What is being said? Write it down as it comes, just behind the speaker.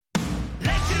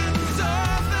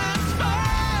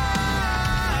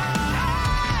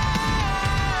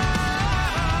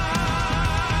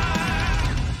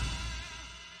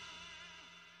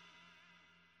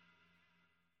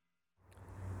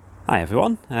Hi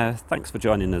everyone, thanks for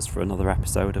joining us for another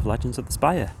episode of Legends of the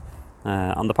Spire.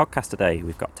 On the podcast today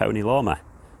we've got Tony Lormer.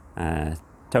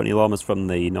 Tony Lormer's from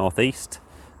the Northeast,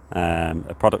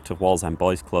 a product of Wallsend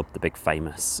Boys Club, the big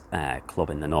famous club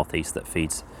in the Northeast that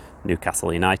feeds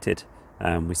Newcastle United.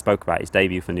 We spoke about his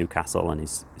debut for Newcastle and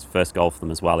his first goal for them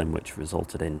as well, in which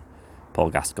resulted in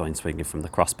Paul Gascoigne swinging from the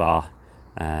crossbar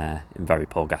in very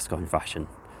Paul Gascoigne fashion.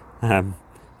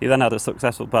 He then had a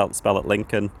successful spell at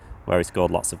Lincoln, where he scored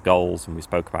lots of goals, and we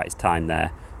spoke about his time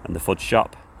there and the fudge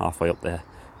shop halfway up the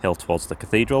hill towards the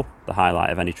cathedral, the highlight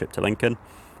of any trip to Lincoln,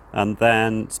 and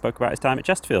then spoke about his time at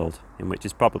Chesterfield, in which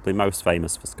he's probably most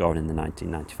famous for scoring in the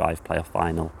 1995 playoff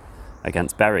final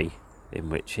against Bury,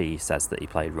 in which he says that he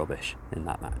played rubbish in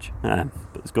that match. But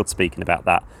it's good speaking about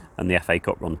that, and the FA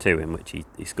Cup run too, in which he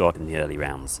scored in the early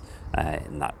rounds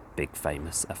in that big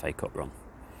famous FA Cup run.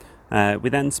 We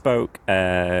then spoke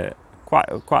quite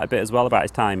a bit as well about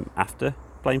his time after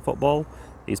playing football.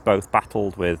 He's both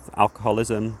battled with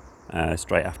alcoholism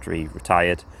straight after he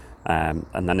retired, and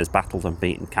then has battled and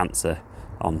beaten cancer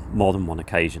on more than one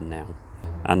occasion now.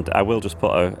 And I will just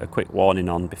put a quick warning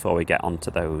on before we get on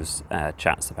to those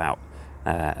chats about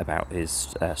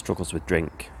his struggles with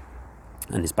drink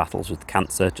and his battles with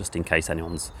cancer, just in case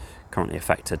anyone's currently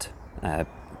affected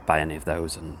by any of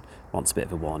those and wants a bit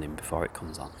of a warning before it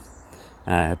comes on.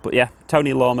 But yeah,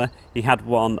 Tony Lormer, he had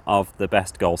one of the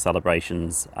best goal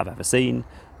celebrations I've ever seen.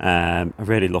 I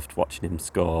really loved watching him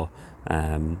score,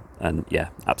 and yeah,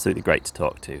 absolutely great to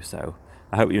talk to. So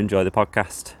I hope you enjoy the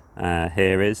podcast.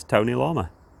 Here is Tony Lormer.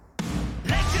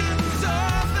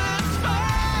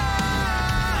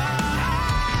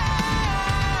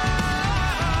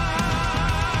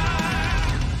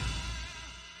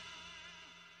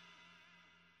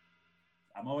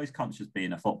 I'm always conscious,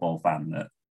 being a football fan, that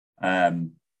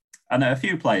I know a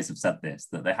few players have said this,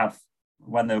 that they have,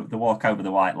 when they walk over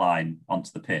the white line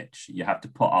onto the pitch, you have to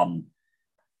put on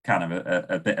kind of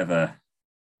a bit of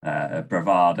a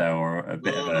bravado or a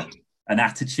bit of an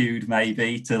attitude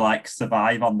maybe to like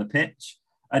survive on the pitch.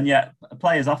 And yet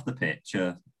players off the pitch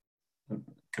are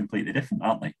completely different,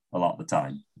 aren't they, a lot of the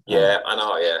time? Yeah, I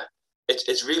know, yeah.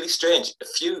 It's really strange. A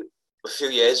few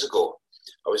years ago,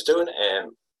 I was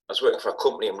working for a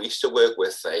company, and we used to work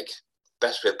with, like,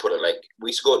 best way to put it, like, we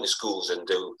used to go into schools and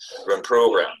run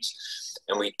programs,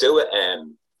 and we do it.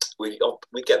 We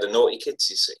get the naughty kids,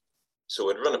 you see, so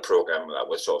we'd run a program that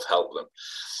would sort of help them.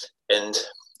 And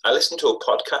I listened to a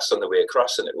podcast on the way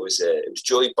across, and it was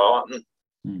Joey Barton.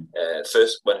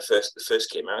 First when it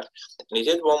first came out, and he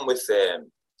did one with a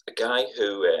guy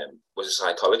who was a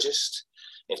psychologist.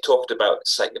 And he talked about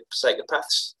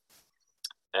psychopaths,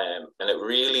 and it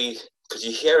really, because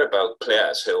you hear about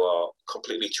players who are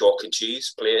completely chalk and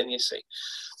cheese playing, you see,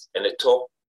 and it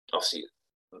talked, obviously,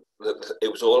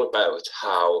 it was all about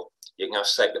how you can have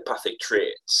psychopathic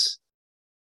traits,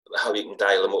 how you can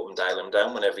dial them up and dial them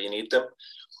down whenever you need them.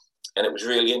 And it was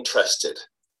really interesting.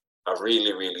 I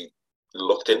really, really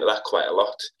looked into that quite a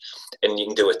lot. And you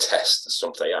can do a test and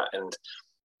stuff like that. And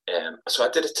so I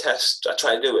did a test. I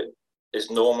tried to do it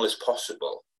as normal as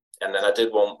possible. And then I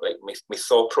did one, like, my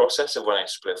thought process of when I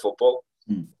used to play football.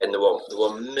 And they were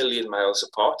a million miles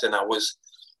apart. And I was,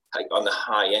 like, on the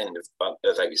high end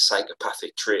of like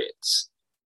psychopathic traits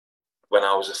when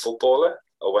I was a footballer,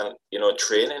 or when,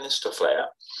 training and stuff like that.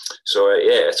 So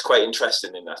yeah, it's quite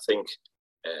interesting. And I think,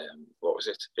 what was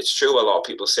it? It's true. A lot of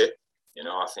people say,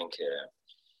 I think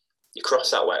you cross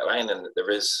that white line, and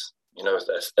there is,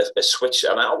 a switch.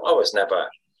 And I was never,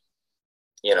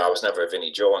 I was never a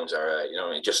Vinnie Jones or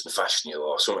a Justin Fashanu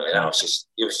or something like that.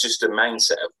 It was just a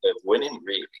mindset of winning,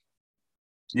 really.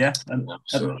 Yeah, and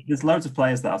there's loads of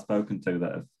players that I've spoken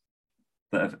to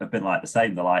that have been like the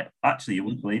same. They're like, actually, you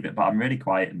wouldn't believe it, but I'm really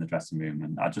quiet in the dressing room,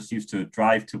 and I just used to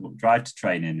drive to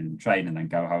training and train, and then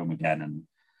go home again, and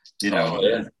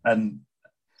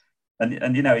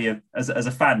and you, as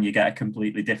a fan, you get a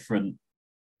completely different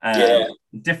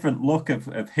different look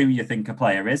of who you think a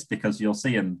player is, because you'll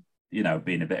see him,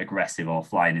 being a bit aggressive or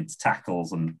flying into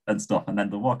tackles and stuff, and then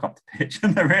they'll walk off the pitch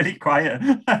and they're really quiet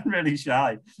and really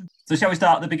shy. So shall we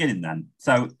start at the beginning then?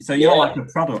 So you're like a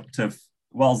product of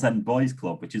Wallsend Boys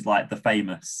Club, which is like the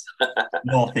famous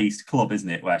Northeast club, isn't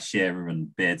it, where Shearer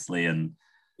and Beardsley and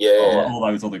all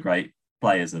those other great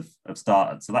players have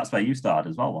started. So that's where you started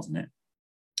as well, wasn't it?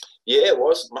 Yeah, it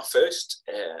was my first.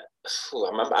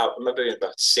 I remember being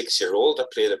about 6-year-old. I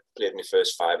played my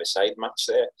first five-a-side match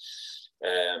there,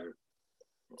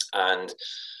 and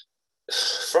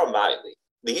from that,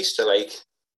 they used to, like,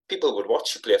 people would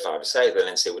watch you play five-a-side and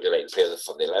then say, would you like to play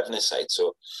for the 11-a-side?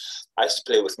 So I used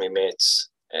to play with my mates,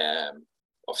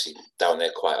 obviously down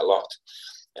there quite a lot.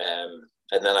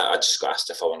 And then I just got asked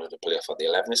if I wanted to play for the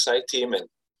 11-a-side team. And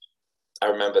I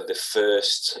remember it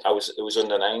was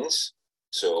under nines.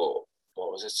 So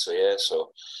what was it? So yeah,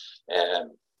 so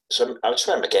I just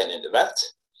remember getting into that.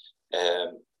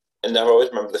 And I always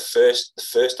remember the first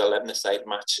 11-a-side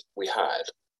match we had.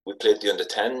 We played the under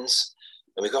 10s,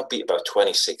 and we got beat about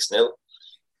 26-0.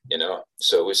 You know,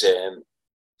 so it was that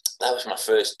was my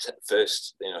first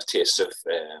taste of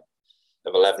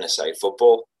 11-a-side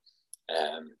football.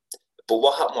 But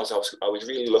what happened was I was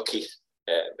really lucky.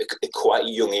 At quite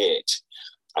a young age,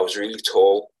 I was really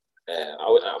tall. I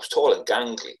was tall and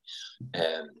gangly,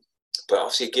 but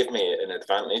obviously it gave me an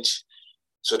advantage.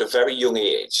 So at a very young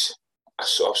age, I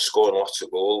was scoring lots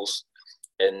of goals,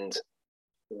 and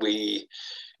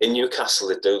in Newcastle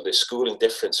they do the schooling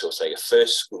difference. So it's like a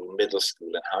first school, middle school,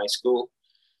 and high school.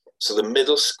 So the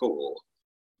middle school,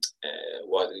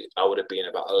 I would have been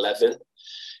about 11,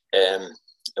 and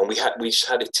we just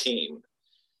had a team,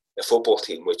 a football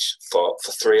team, which for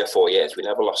 3 or 4 years we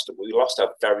never lost. We lost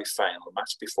our very final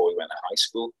match before we went to high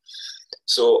school.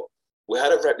 So we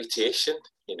had a reputation,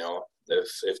 you know,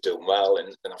 of doing well,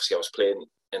 and obviously I was playing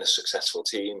in a successful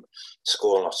team,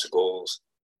 scoring lots of goals,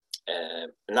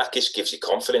 and that gives you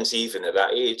confidence even at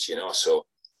that age, you know. So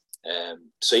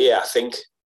yeah, I think,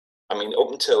 I mean,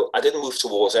 up until I didn't move to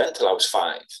Wallsend until I was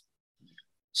 5.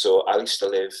 So I used to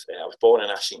live. I was born in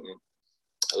Ashington,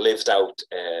 lived out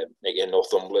in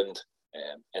Northumberland,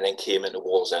 and then came into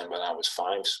Wallsend when I was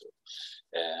 5.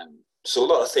 So a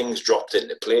lot of things dropped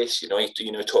into place. You know,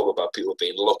 talk about people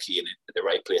being lucky and in the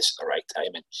right place at the right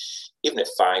time. And even at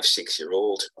 5,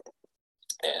 6-year-old,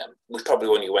 we probably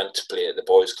only went to play at the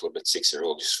boys' club at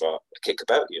 6-year-old just for a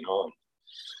kickabout, you know. And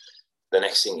the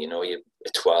next thing you know, you're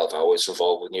at 12 hours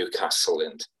involved with Newcastle,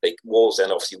 and like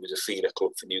Wallsend obviously was a feeder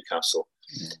club for Newcastle,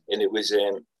 and it was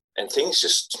and things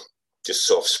just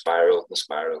sort of spiraled and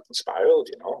spiraled and spiraled,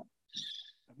 you know.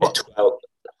 At 12.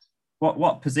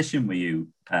 What position were you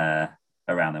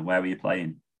around then? Where were you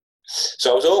playing?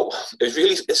 So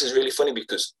this is really funny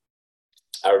because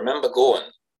I remember going,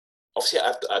 obviously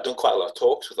I've done quite a lot of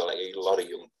talks with like a lot of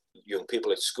young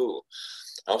people at school.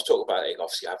 I was talking about like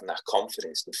obviously having that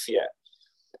confidence and fear,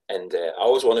 and I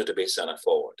always wanted to be a centre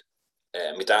forward.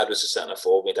 My dad was a centre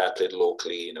forward. My dad played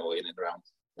locally, you know, in and around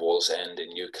Wallsend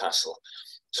in Newcastle.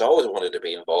 So I always wanted to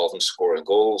be involved in scoring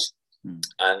goals.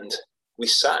 And we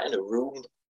sat in a room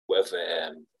with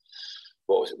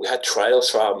we had trials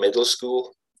for our middle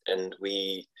school, and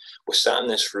we were sat in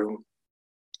this room,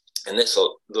 and this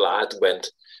lad went.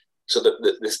 So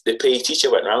the PE teacher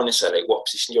went around and said, like, what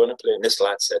position do you want to play? And this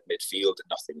lad said midfield, and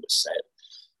nothing was said.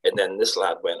 And then this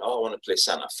lad went, oh, I want to play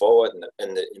centre forward.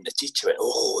 And the teacher went,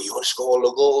 oh, you want to score all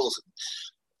the goals?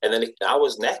 And then I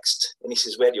was next. And he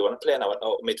says, where do you want to play? And I went,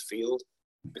 oh, midfield.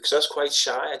 Because I was quite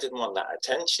shy. I didn't want that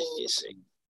attention, you see.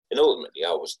 And ultimately,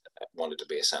 I wanted to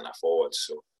be a centre forward.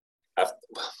 So I've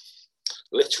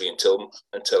literally until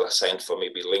I signed for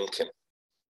maybe Lincoln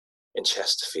in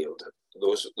Chesterfield,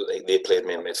 they played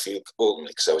me in midfield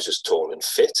ultimately because I was just tall and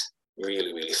fit,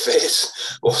 really, really fit.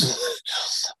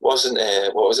 wasn't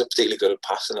particularly good at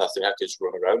passing. I think I could just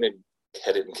run around and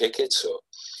head it and kick it. So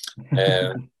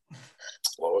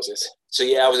what was it? So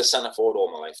yeah, I was a centre forward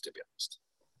all my life, to be honest.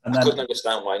 And I couldn't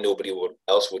understand why nobody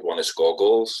else would want to score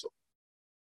goals. So.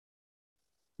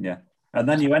 Yeah, and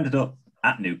then you ended up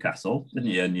at Newcastle, didn't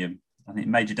you? And you, I think,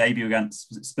 made your debut against,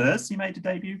 was it Spurs? You made a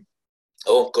debut.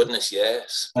 Oh goodness,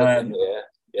 yes.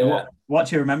 Yeah. What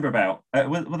do you remember about?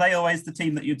 Were they always the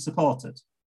team that you'd supported?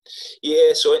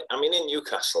 Yeah. So I mean, in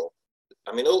Newcastle,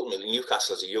 I mean, ultimately,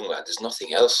 Newcastle as a young lad, there's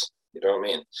nothing else. You know what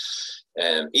I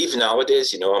mean? Even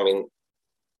nowadays, you know, I mean,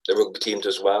 the rugby teams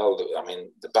as well. I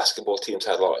mean, the basketball teams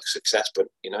had a lot of success, but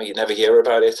you know, you never hear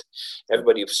about it.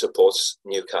 Everybody supports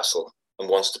Newcastle and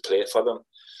wants to play for them.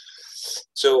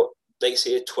 So, like I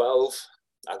say, at 12,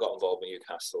 I got involved with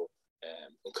Newcastle.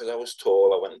 Because I was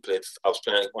tall, I went and played. I was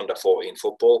playing under 14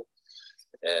 football,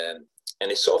 and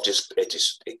it sort of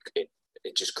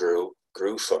just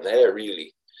grew from there.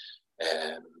 Really,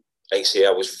 like I say,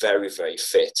 I was very, very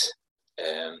fit.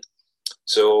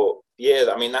 So yeah,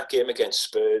 I mean, that game against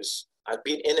Spurs, I'd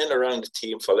been in and around the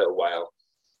team for a little while.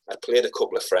 I played a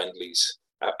couple of friendlies.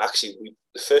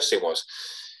 The first thing was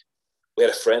we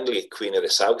had a friendly at Queen of the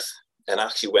South, and I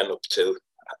actually went up to.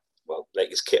 Well, like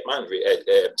his kit man,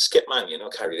 skip man, you know,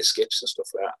 carry the skips and stuff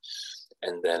like that.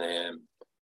 And then,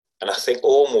 and I think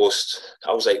almost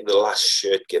I was like the last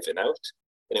shirt given out,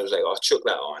 and it was like, oh, chuck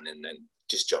that on and then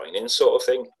just join in, sort of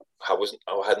thing. I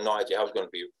had no idea I was going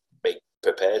to be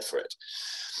prepared for it.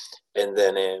 And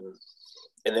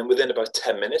then within about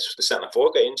 10 minutes, the centre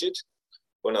forward got injured.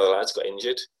 One of the lads got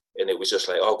injured, and it was just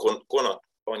like, oh, go on,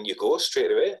 on you go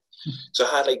straight away. So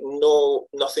I had like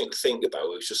nothing to think about.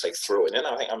 It was just like throwing in.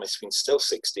 I think I must have been still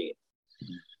 16.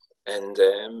 And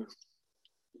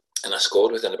I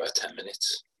scored within about 10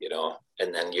 minutes, you know,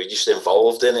 and then you're just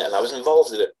involved in it. And I was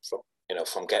involved in it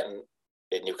from getting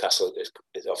in Newcastle,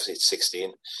 obviously it's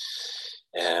 16.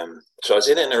 So I was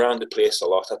in and around the place a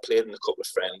lot. I played in a couple of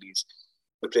friendlies.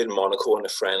 We played in Monaco in a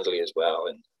friendly as well,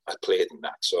 and I played in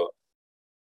that. So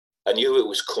I knew it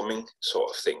was coming,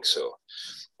 sort of thing. So,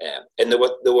 and they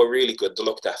were really good. They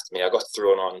looked after me. I got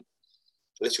thrown on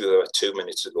literally about 2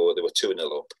 minutes ago. They were 2-0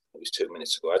 up. It was 2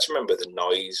 minutes ago. I just remember the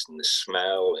noise and the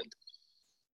smell. And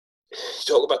you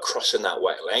talk about crossing that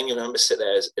white line. You remember sitting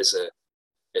there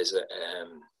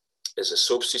as a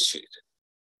substitute,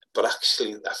 but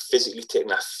actually that physically taking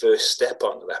that first step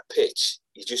onto that pitch,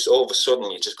 you just all of a sudden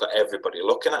you just got everybody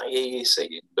looking at you. You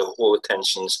see the whole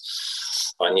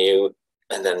attention's on you,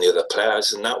 and then the other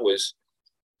players, and that was,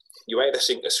 you either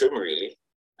sink or swim really.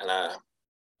 And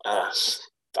I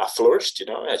flourished, you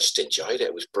know. I just enjoyed it.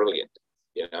 It was brilliant,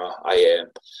 you know. I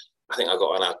think I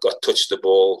got touched the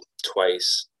ball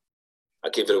twice. I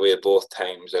gave it away both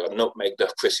times. I got nutmegged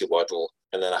off Chrissy Waddle,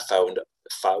 and then I fouled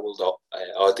up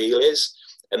Ardiles,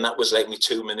 and that was like me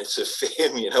 2 minutes of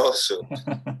fame, you know. So,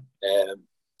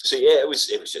 so yeah, it was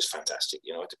just fantastic,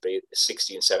 you know, to be a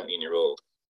 16, 17-year-old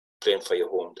playing for your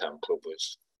hometown club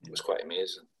was quite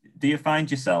amazing. Do you find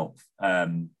yourself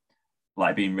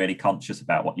like being really conscious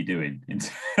about what you're doing in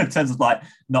terms of like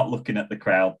not looking at the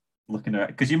crowd, looking around,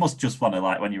 because you must just want to,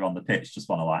 like, when you're on the pitch, just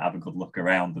want to like have a good look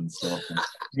around and stuff, and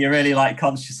you're really like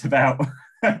conscious about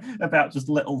about just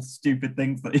little stupid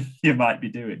things that you might be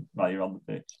doing while you're on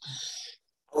the pitch?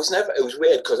 It was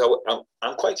weird because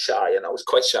I'm quite shy, and I was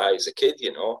quite shy as a kid,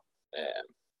 you know,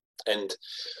 and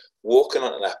walking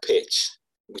onto that pitch,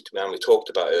 we talked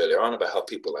about earlier on about how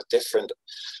people are different.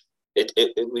 I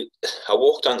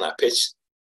walked on that pitch,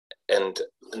 and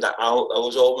that I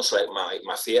was almost like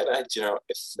my theatre, you know,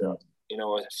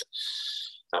 if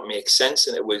that makes sense.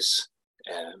 And it was,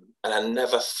 and I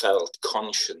never felt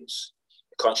conscious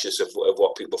of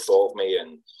what people thought of me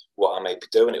and what I might be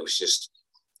doing. It was just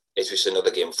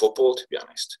another game of football, to be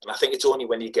honest. And I think it's only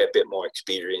when you get a bit more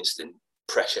experienced and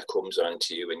pressure comes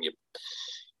onto you, and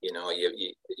you know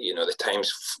the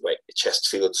times like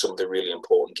Chesterfield, some of the really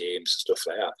important games and stuff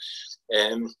like that.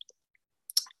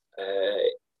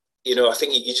 You know, I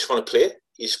think you just want to play.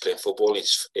 You just play football.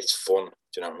 It's fun. Do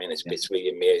you know what I mean? It's with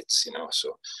your mates. You know,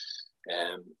 so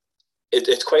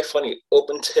it's quite funny. Up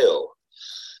until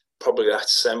probably that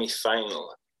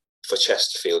semi-final for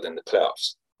Chesterfield in the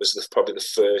playoffs was probably the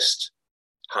first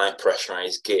high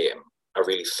pressurized game I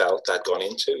really felt I'd gone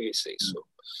into. You see, so.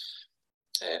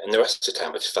 And the rest of the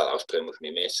time, I just felt I was playing with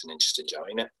my mates and just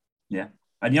enjoying it. Yeah,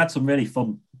 and you had some really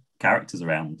fun characters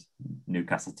around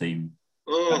Newcastle team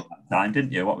at that time,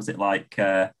 didn't you? What was it like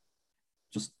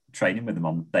just training with them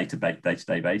on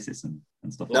day-to-day basis and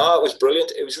stuff? No, it was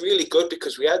brilliant. It was really good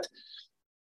because we had,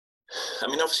 I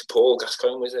mean, obviously Paul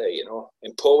Gascoigne was there, you know,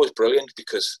 and Paul was brilliant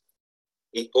because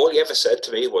all he ever said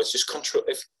to me was just control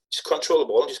the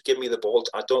ball and just give me the ball.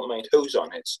 I don't mind who's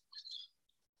on it.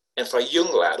 And for a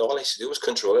young lad, all I used to do was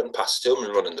control it and pass it to him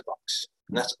and run in the box.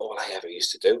 And that's all I ever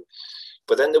used to do.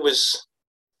 But then there was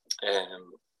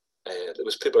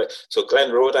people like, so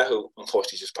Glenn Roeder, who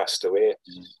unfortunately just passed away,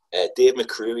 Dave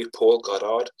McCreary, Paul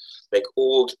Goddard, like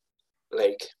old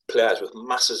players with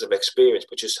masses of experience,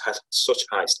 but just had such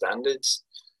high standards.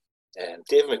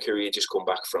 Dave McCreary had just come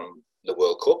back from the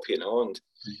World Cup, you know, and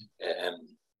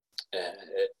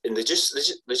they just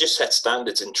set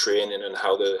standards in training and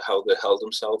how they held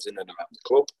themselves in and around the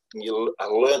club. And I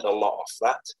learned a lot off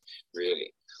that,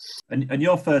 really. And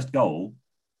your first goal,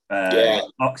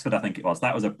 Oxford, I think it was.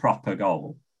 That was a proper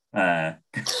goal.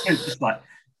 Just like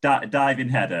diving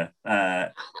header.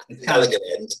 Elegant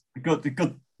end.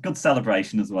 Good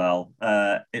celebration as well.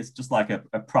 It's just like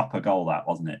a proper goal, that,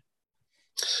 wasn't it?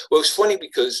 Well, it's funny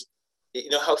because you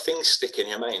know how things stick in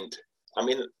your mind. I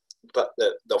mean, but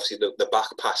obviously the back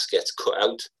pass gets cut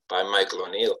out by Michael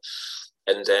O'Neill,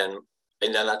 and then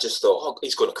I just thought, oh,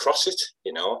 he's going to cross it,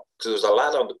 you know, because there was a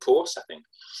lad on the post, I think,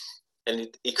 and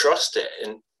he crossed it,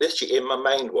 and literally in my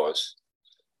mind was,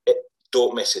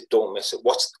 don't miss it.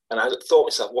 And I thought to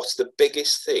myself, what's the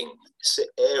biggest thing,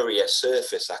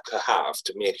 surface I could have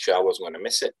to make sure I wasn't going to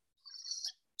miss it?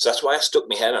 So that's why I stuck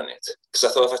my head on it, because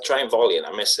I thought if I try and volley and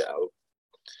I miss it,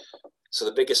 so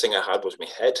the biggest thing I had was my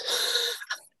head.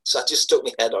 So I just stuck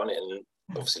my head on it, and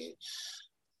obviously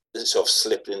it sort of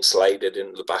slipped and slided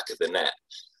into the back of the net.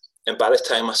 And by the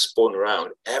time I spun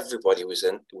around, everybody was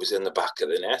in the back of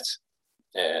the net.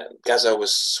 Gaza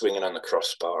was swinging on the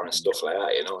crossbar and stuff like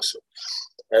that, you know. So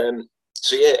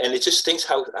So yeah, and it just thinks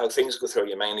how things go through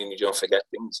your mind and you don't forget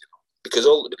things. You know? Because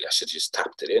ultimately, I should have just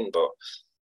tapped it in, but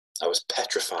I was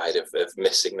petrified of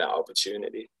missing that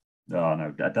opportunity. Oh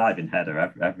no, a diving header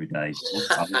every day.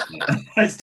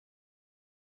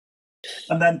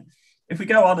 And then if we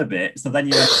go on a bit, so then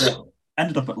you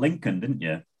ended up at Lincoln, didn't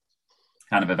you?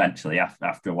 Kind of eventually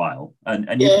after a while,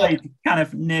 and you played kind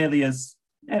of nearly as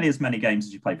many games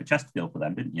as you played for Chesterfield for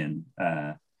them, didn't you? And,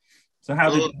 so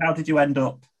how did you end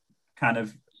up kind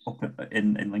of up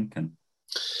in Lincoln?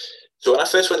 So when I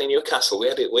first went to Newcastle, we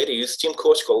had a youth team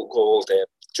coach called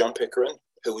John Pickering,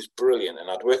 who was brilliant, and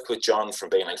I'd worked with John from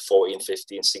being like 14,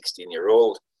 15,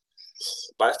 16-year-old.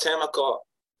 By the time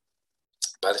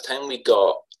we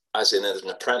got as an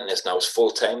apprentice, and I was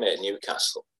full-time at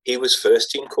Newcastle, he was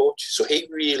first team coach, so he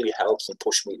really helped and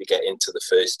pushed me to get into the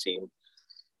first team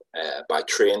by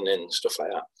training and stuff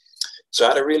like that. So I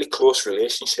had a really close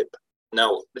relationship.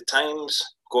 Now, the times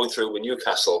going through with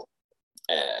Newcastle,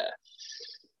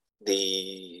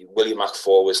 the William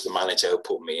McFaw was the manager who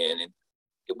put me in, and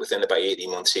within about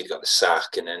 18 months he'd got the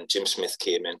sack, and then Jim Smith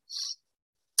came in,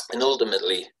 and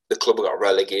ultimately the club got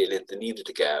relegated. They needed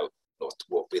to get out, what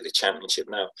would be the championship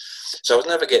now. So I was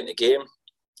never getting a game,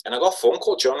 and I got a phone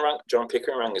call. John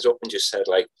Pickering rang us up and just said,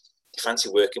 like, "Do you fancy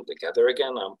working together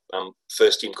again? I'm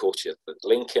first team coach at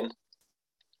Lincoln."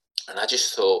 And I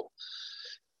just thought,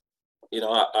 you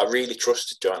know, I really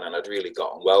trusted John, and I'd really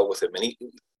gotten well with him. And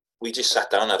we just sat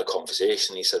down and had a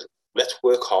conversation. He said, "Let's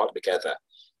work hard together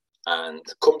and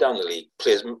come down the league.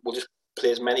 We'll just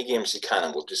play as many games as you can,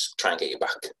 and we'll just try and get you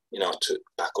back, you know, to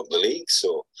back up the league."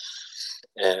 So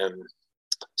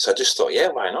I just thought, yeah,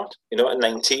 why not? You know, at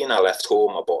 19, I left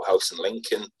home. I bought a house in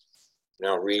Lincoln. You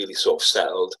know, really sort of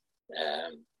settled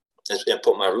and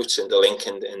put my roots into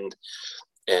Lincoln.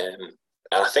 And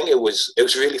I think it was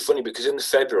really funny because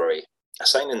I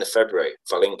signed in the February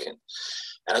for Lincoln,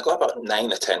 and I got about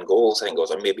 9 or 10 goals. I think it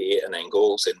was maybe 8 or 9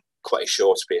 goals in quite a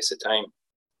short space of time.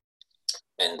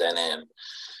 And then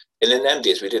in them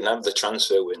days, we didn't have the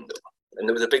transfer window. And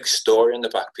there was a big story on the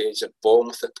back page that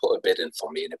Bournemouth had put a bid in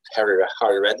for me, and Harry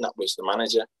Redknapp was the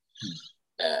manager.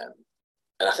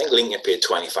 And I think Lincoln paid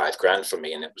 25 grand for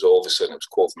me, and it was all of a sudden, it was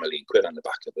 £250,000 on the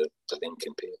back of the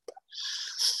Lincoln paper.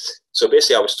 So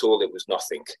basically, I was told it was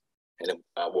nothing, and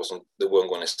they weren't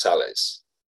going to sell us.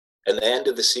 And the end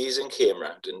of the season came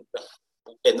round, and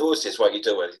in those days, what you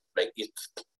do, like, you'd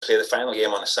play the final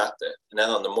game on a Saturday, and then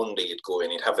on the Monday, you'd go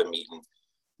in, you'd have a meeting,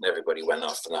 and everybody went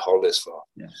off on the holidays for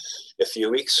a few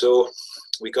weeks. So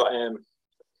we got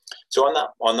so on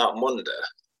that Monday,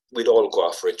 we'd all go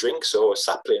out for a drink. So I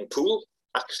sat playing pool,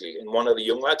 actually, and one of the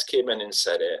young lads came in and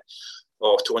said,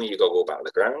 "Oh, Tony, you got to go back to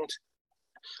the ground.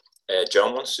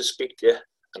 John wants to speak to you."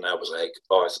 And I was like,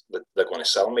 "Oh, they're going to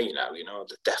sell me now, you know,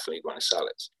 they're definitely going to sell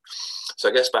it." So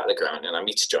I get back to the ground and I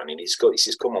meet John, and he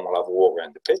says, "Come on, we'll have a walk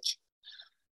around the pitch."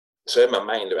 So in my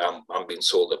mind, I'm being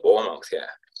sold at Bournemouth here.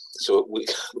 So we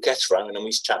get round and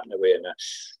we're chatting away, and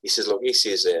he says, "Look," he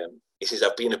says,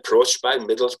 "I've been approached by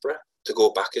Middlesbrough to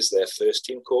go back as their first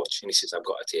team coach," and he says, "I've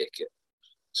got to take it."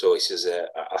 So he says,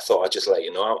 "I thought I'd just let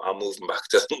you know I'm moving back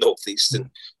to the North East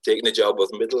and taking a job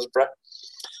with Middlesbrough."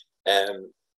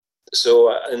 And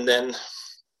then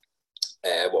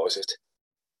what was it?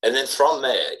 And then from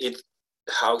there,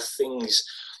 how things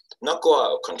not go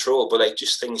out of control, but like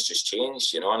just things just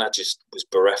changed, you know. And I just was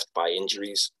bereft by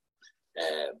injuries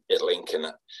at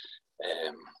Lincoln.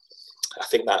 I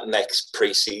think that next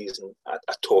pre-season, I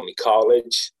tore my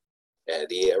cartilage. The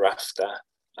year after,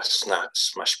 I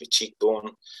smashed my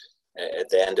cheekbone. At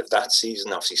the end of that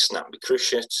season, obviously snapped my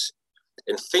cruciates,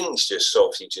 and things just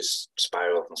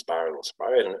spiraled and spiraled and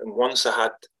spiraled. And once I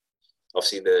had,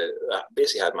 obviously, I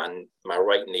basically had my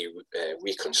right knee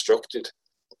reconstructed,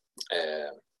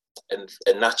 and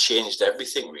that changed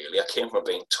everything really. I came from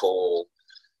being tall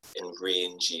and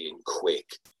rangy and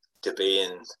quick to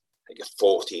being like a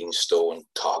 14-stone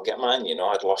target man. You know,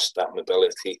 I'd lost that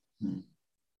mobility.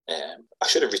 I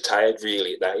should have retired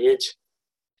really at that age,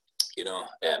 you know,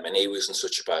 and he was in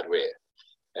such a bad way.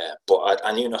 But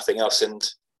I knew nothing else, and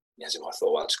I thought,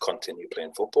 well, I'll just continue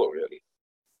playing football. Really.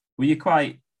 Were you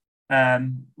quite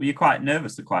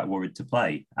nervous or quite worried to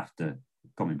play after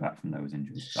coming back from those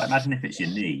injuries? I imagine if it's your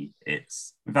knee,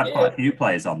 we've had quite a few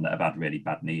players on that have had really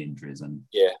bad knee injuries, and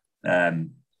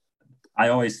I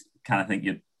always kind of think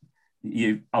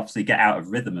you obviously get out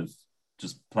of rhythm of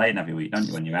just playing every week, don't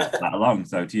you, when you're out that long?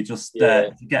 So do you just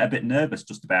get a bit nervous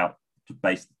just about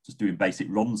just doing basic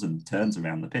runs and turns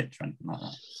around the pitch or anything like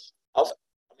that? I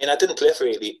didn't play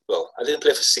for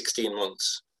 16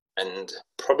 months, and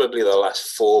probably the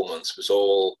last 4 months was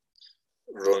all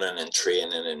running and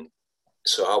training and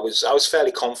So I was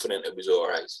fairly confident it was all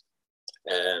right.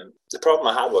 The problem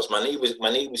I had was my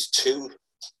knee was too.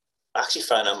 I actually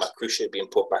found out my cruciate had been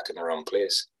put back in the wrong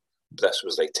place. But that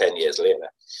was like 10 years later.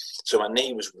 So my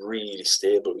knee was really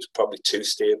stable. It was probably too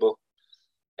stable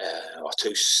or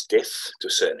too stiff to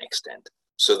a certain extent.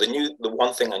 So the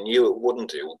one thing I knew it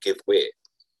wouldn't do would give way.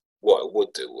 What it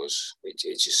would do was it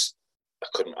just I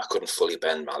couldn't fully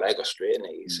bend my leg or straighten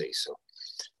it. You see, so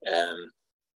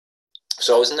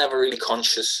I was never really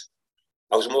conscious.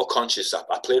 I was more conscious that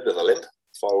I played with a limp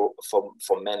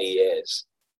for many years.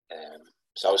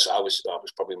 So I was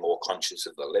probably more conscious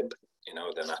of the limp,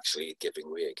 than actually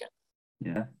giving way again.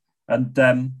 Yeah, and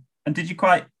did you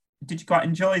quite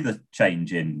enjoy the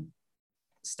change in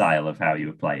style of how you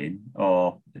were playing,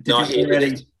 or did no, you I hated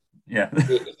really? it. Yeah, I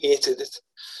hated it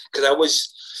because I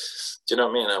was. Do you know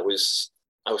what I mean? I was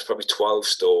probably 12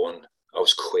 stone. I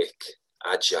was quick,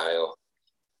 agile,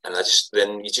 and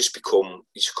then you become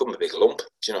a big lump. Do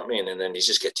you know what I mean? And then you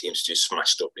just get teams just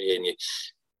smashed up here, and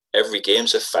every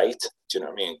game's a fight. Do you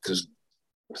know what I mean? Because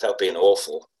without being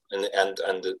awful, and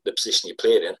the position you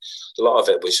played in, a lot of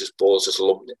it was just balls just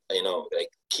lumped, like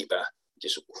keeper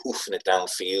just hoofing it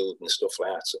downfield and stuff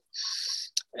like that. So,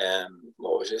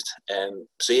 what was it?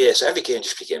 So every game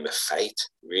just became a fight,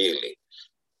 really.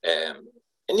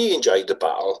 And you enjoyed the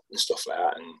battle and stuff like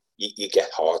that, and you get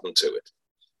hardened to it.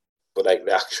 But like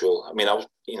the actual, I mean,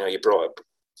 you brought up,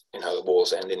 the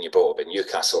Wall's End, and you brought up in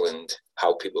Newcastle and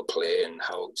how people play and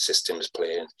how systems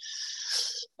play.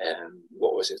 And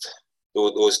what was it?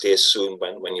 Those days soon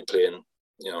when you're playing,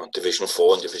 Division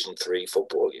 4 and Division 3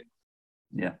 football.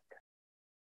 Yeah.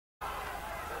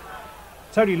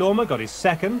 Tony Lormer got his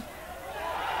second.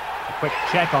 A quick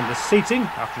check on the seating.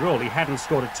 After all, he hadn't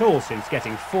scored at all since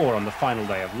getting 4 on the final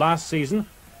day of last season.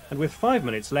 And with 5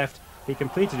 minutes left, he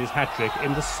completed his hat-trick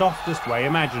in the softest way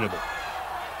imaginable.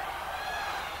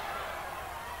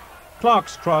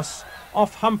 Clark's cross,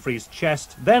 off Humphrey's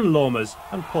chest, then Lormer's,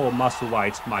 and Paul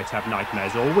Musselwhite might have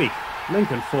nightmares all week.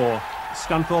 Lincoln 4,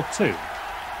 Scunthorpe 2.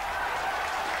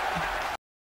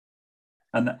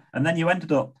 And then you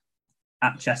ended up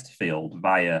at Chesterfield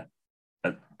via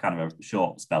a kind of a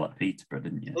short spell at Peterborough,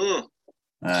 didn't you?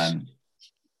 How did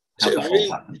that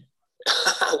all happen?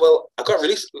 Well,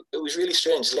 it was really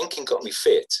strange. Lincoln got me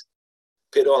fit,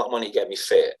 paid all that money to get me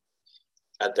fit,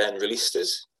 and then released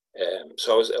us.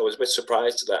 So I was a bit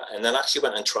surprised at that. And then actually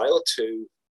went on trial to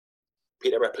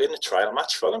Peterborough, played in a trial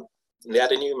match for them. And they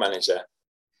had a new manager.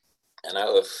 And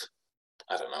out of,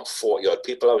 40 odd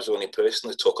people, I was the only person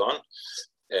they took on.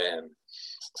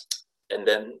 And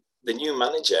then the new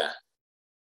manager,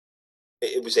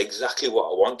 it was exactly what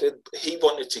I wanted. He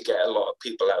wanted to get a lot of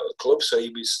people out of the club. So he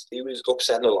was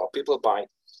upsetting a lot of people by,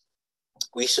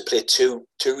 we used to play two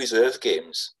reserve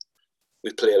games.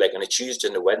 We play like on a Tuesday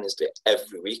and a Wednesday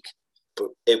every week, but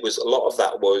it was a lot of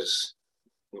that was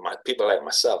people like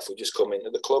myself who just come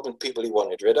into the club and people he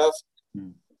wanted rid of.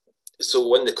 So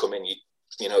when they come in,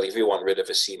 if you want rid of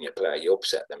a senior player, you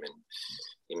upset them and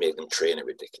you make them train at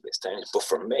ridiculous times. But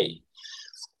for me,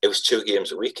 it was 2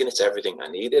 games a week and it's everything I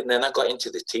needed. And then I got into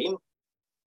the team,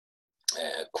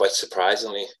 quite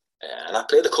surprisingly, and I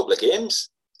played a couple of games,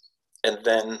 and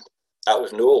then out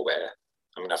of nowhere.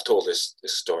 I mean, I've told this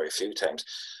story a few times.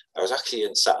 I was actually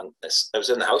in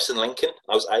the house in Lincoln.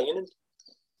 I was ironing,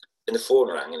 and the phone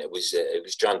rang, and it was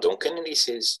John Duncan, and he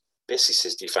says, "Do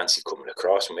you fancy coming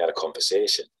across?" And we had a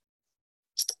conversation,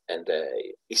 and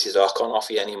he says, "I can't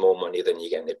offer you any more money than you're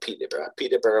getting at Peterborough."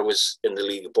 Peterborough was in the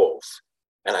league above,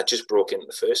 and I just broke into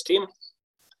the first team.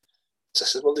 So I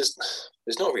said, "Well, there's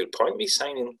no real point me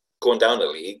going down the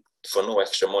league for no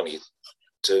extra money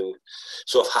to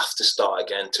sort of have to start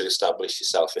again to establish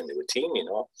yourself into a team,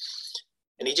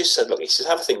 And he just said, look, he says,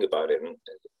 have a think about it. And,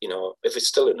 if it's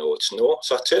still a no, it's no.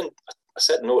 So I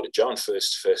said no to John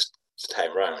first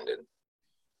time round. And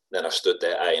then I stood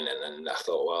there eyeing, and I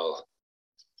thought, well,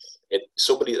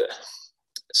 somebody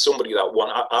that won.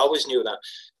 I always knew that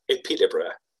at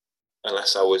Peterborough,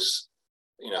 unless I was,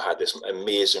 had this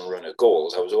amazing run of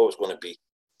goals, I was always going to be,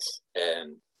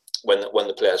 when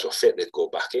the players were fit, they'd go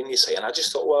back in, you say. And I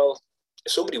just thought, well,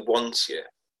 if somebody wants you,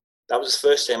 that was the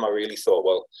first time I really thought,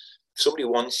 well, if somebody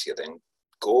wants you, then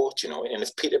go, And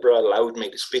if Peterborough allowed me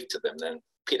to speak to them, then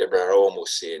Peterborough are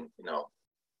almost saying,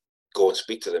 go and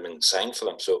speak to them and sign for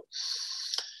them. So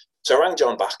I rang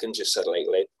John back and just said, like,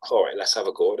 all right, let's have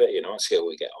a go at it, see how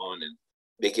we get on. And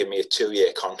they gave me a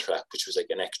 2-year contract, which was like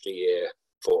an extra year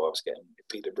before I was getting to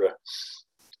Peterborough.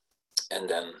 And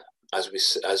then, as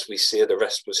we say, the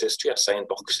rest was history. I signed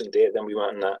Boxing Day, then we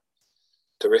went on that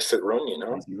terrific run,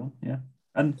 Yeah,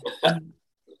 and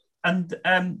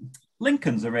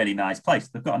Lincoln's a really nice place.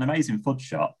 They've got an amazing fudge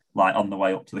shop, like on the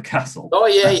way up to the castle. Oh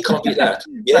yeah, you can't beat that.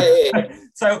 Yeah.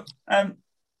 So,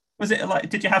 was it like?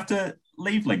 Did you have to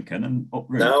leave Lincoln and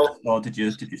uproot, No. or did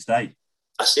you stay?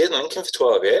 I stayed in Lincoln for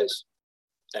 12 years.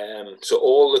 So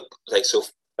all the so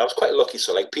I was quite lucky.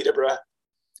 So like Peterborough,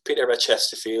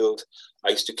 Chesterfield. I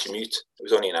used to commute. It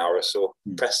was only an hour or so.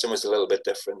 Preston was a little bit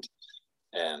different.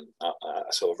 I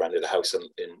sort of rented a house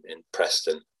in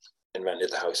Preston and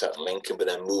rented the house out in Lincoln, but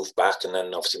then moved back, and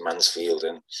then obviously Mansfield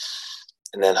and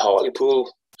then Hartlepool.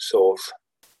 Sort of,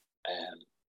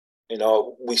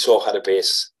 we sort of had a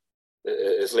base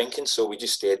as Lincoln, so we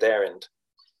just stayed there and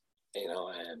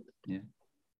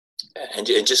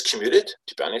and just commuted,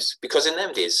 to be honest, because in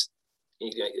them days,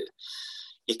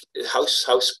 house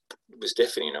was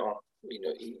different.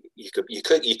 You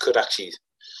could actually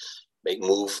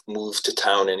move to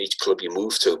town in each club you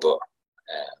moved to, but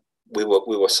we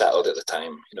were settled at the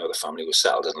time. The family was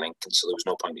settled in Lincoln, so there was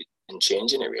no point in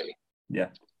changing it really. Yeah,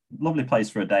 lovely place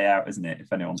for a day out, isn't it?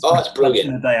 If anyone's it's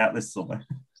brilliant. A day out this summer.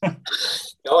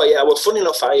 Oh yeah, well, funny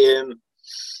enough,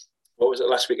 what was it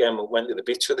last weekend? We went to the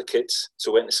beach with the kids,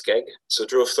 so went to Skeg, so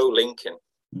drove through Lincoln,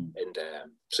 and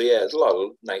so yeah, there's a lot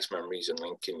of nice memories in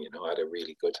Lincoln. I had a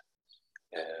really good,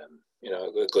 a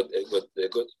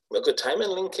good time in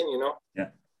Lincoln. Yeah.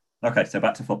 Okay, so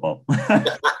back to football.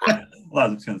 Well,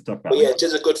 I was going to talk about. But yeah, it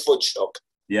is a good fudge shop.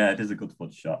 Yeah, it is a good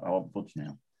fudge shop. I want fudge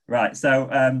now. Right, so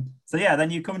yeah, then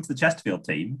you come into the Chesterfield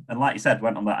team, and like you said,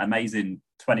 went on that amazing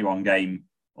 21-game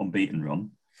unbeaten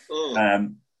run.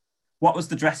 What was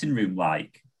the dressing room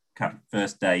like?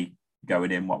 First day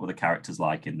going in, what were the characters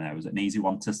like in there? Was it an easy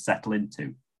one to settle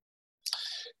into?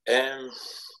 Yeah,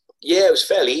 it was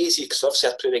fairly easy because obviously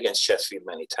I played against Sheffield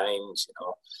many times.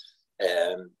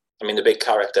 The big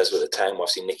characters at the time,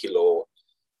 obviously Nicky Law,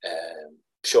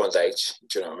 Sean Dyche.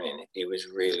 Do you know what I mean? He was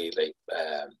really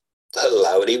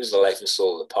loud. He was the life and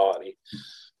soul of the party.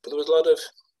 But there was a lot of,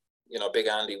 Big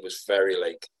Andy was very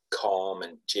calm,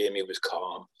 and Jamie was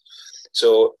calm.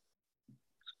 So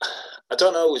I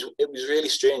don't know. It was really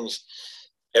strange.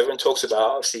 Everyone talks about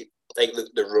obviously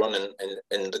the run and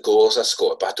the goals I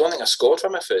scored, but I don't think I scored for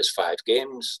my first 5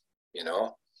 games.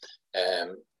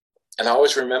 And I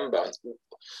always remember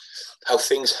how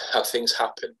things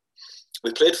happen.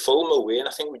 We played Fulham away, and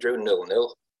I think we drew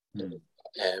 0-0.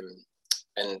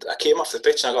 And I came off the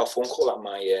pitch, and I got a phone call that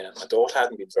my daughter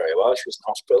hadn't been very well. She was in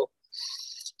hospital.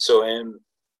 So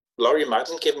Laurie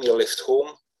Madden gave me a lift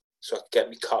home, so I could get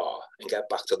my car and get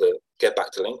back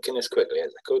to Lincoln as quickly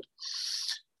as I could.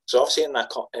 So obviously in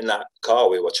that car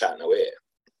we were chatting away.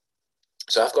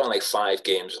 So I've gone 5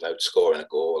 games without scoring a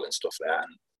goal and stuff like that.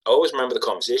 And I always remember the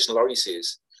conversation. Laurie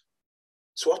says,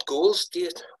 "So what goals do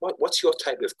you? What's your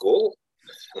type of goal?"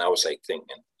 And I was thinking,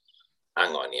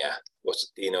 "Hang on, yeah.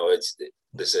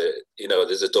 There's a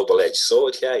double-edged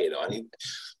sword here, And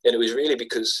it was really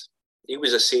because he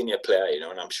was a senior player,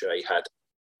 and I'm sure he had.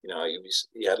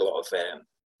 He had a lot of,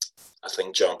 I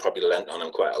think John probably lent on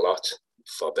him quite a lot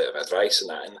for a bit of advice and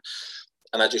that.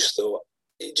 And I just thought,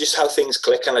 just how things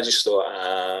click, and I just thought,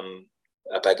 I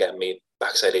better get me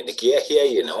backside into gear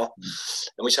here, And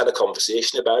we just had a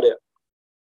conversation about it.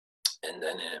 And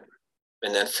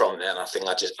then from then, I think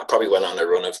I probably went on a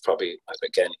run of probably,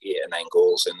 again, 8 or 9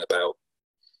 goals in about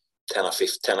 10 or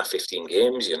 15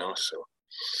 games, So,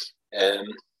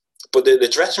 but the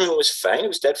dressing room was fine. It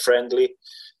was dead friendly.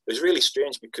 It was really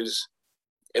strange because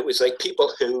it was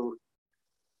people who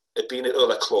had been at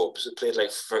other clubs that played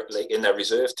in their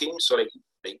reserve teams. So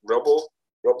Robbo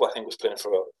I think was playing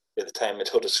at the time at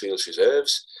Huddersfield's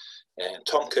reserves.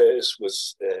 Tom Curtis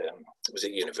was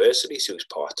at university, so he was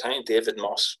part-time. David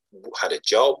Moss had a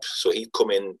job, so he'd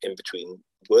come in between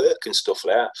work and stuff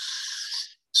like that.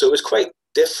 So it was quite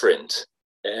different.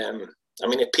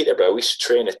 At Peterborough, we used to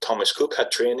train at Thomas Cook,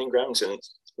 had training grounds, and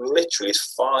literally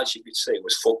as far as you could say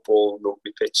was football,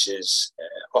 rugby pitches,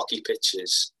 hockey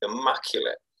pitches,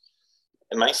 immaculate.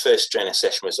 And my first training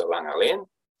session was at Langer Lane. And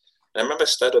I remember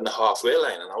stood on the halfway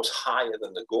line, and I was higher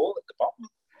than the goal at the bottom,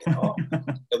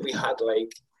 And we had a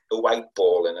white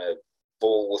ball and a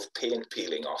ball with paint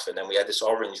peeling off, and then we had this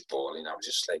orange ball, and I was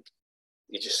just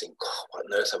you just think, oh, what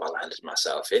on earth have I landed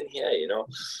myself in here,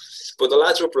 But the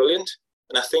lads were brilliant,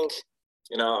 and I think,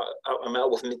 I met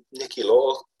with Nicky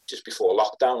Law just before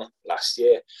lockdown last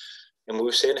year, and we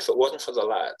were saying if it wasn't for the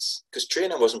lads, because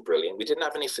training wasn't brilliant, we didn't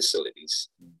have any facilities,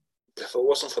 but if it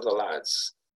wasn't for the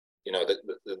lads,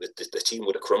 the team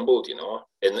would have crumbled,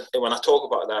 And when I talk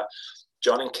about that,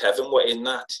 John and Kevin were in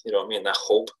that, that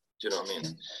hub, do you know what I mean?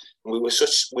 And we were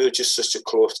just such a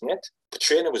close knit. The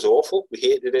training was awful. We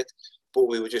hated it, but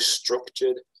we were just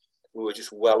structured. We were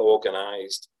just well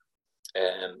organised.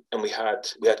 And we had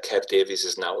Kev Davies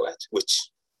as an outlet, which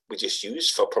we just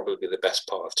used for probably the best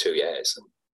part of 2 years, and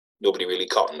nobody really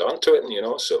cottoned on to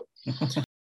it, so.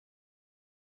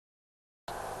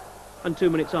 And 2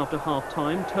 minutes after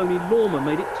half-time, Tony Lormer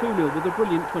made it 2-0 with a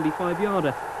brilliant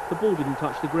 25-yarder. The ball didn't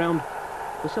touch the ground.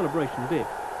 The celebration did.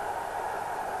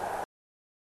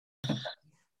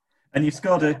 And you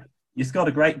scored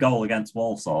a great goal against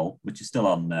Walsall, which is still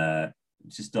on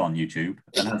YouTube,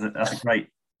 and has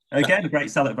a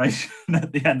great celebration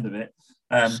at the end of it.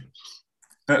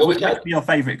 But which might be your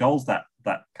favourite goals that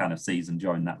kind of season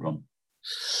during that run?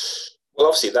 Well,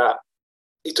 obviously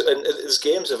and there's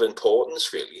games of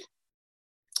importance, really.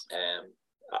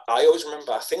 I always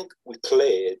remember, I think we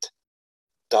played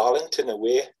Darlington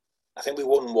away. I think we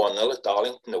won 1-0 at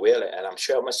Darlington away, and I'm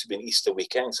sure it must have been Easter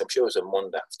weekend, so I'm sure it was a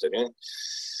Monday afternoon.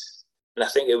 And I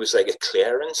think it was like a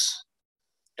clearance.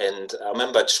 And I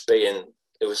remember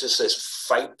it was just this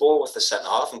fight ball with the centre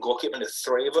half and goalkeeper, and the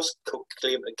three of us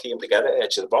came together at the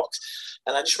edge of the box.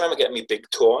 And I just remember getting my big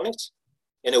toe on it.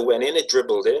 And it went in, it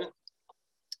dribbled in.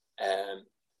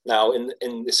 Now,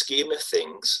 in the scheme of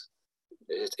things,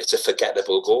 it's a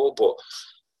forgettable goal, but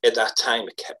at that time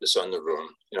it kept us on the run.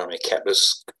 It kept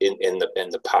us in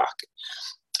the pack,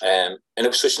 and it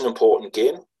was such an important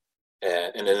game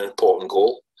and an important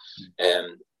goal.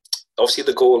 Obviously,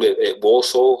 the goal at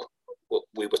Walsall,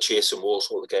 we were chasing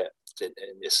Walsall to get in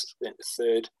the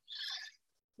third.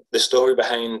 The story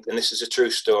behind, and this is a true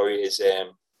story, is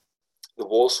the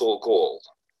Walsall goal.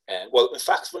 Well, in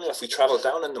fact, funny enough, we travelled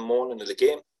down in the morning of the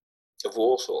game of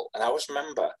Walsall, and I always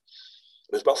remember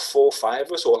there was about 4 or 5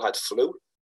 of us all had flu,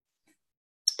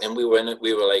 and we were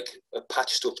like a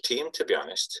patched up team, to be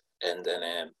honest. And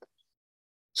then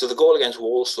so the goal against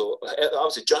Walsall,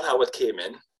 obviously John Howard came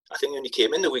in. I think he only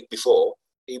came in the week before.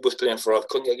 He was playing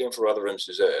couldn't get a game for Rotherham's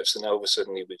reserves, and all of a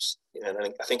sudden he was.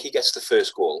 I think he gets the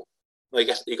first goal. No, he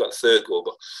got the third goal,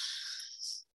 but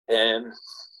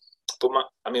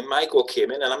my goal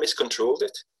came in and I miscontrolled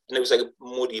it, and it was like a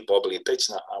muddy, bobbly pitch,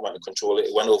 and I went to control it.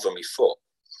 It went over my foot.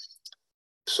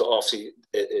 So obviously,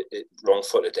 it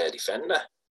wrong-footed their defender,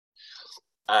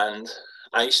 and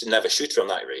I used to never shoot from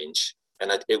that range,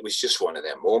 and it was just one of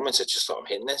their moments. I just thought, I'm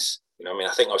hitting this.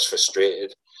 I think I was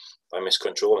frustrated by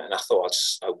miscontrolling, and I thought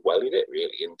I wellied it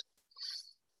really,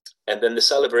 and then the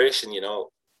celebration,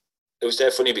 it was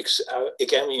dead funny because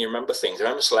again, when you remember things, I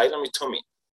remember sliding on my tummy,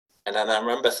 and then I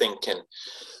remember thinking,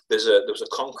 there was a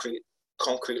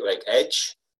concrete like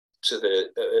edge to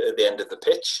the end of the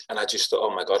pitch, and I just thought,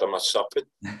 oh my God, I'm not stopping.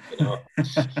 I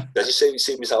just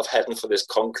see myself heading for this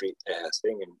concrete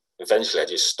thing, and eventually I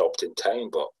just stopped in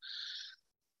time. But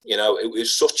it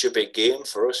was such a big game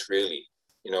for us, really.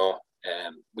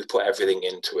 We put everything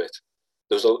into it.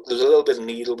 There was a little bit of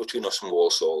needle between us and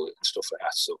Walsall and stuff like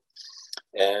that. So,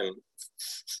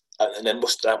 and then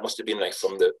that must have been like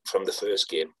from the first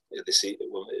game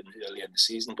early in the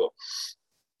season. But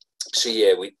so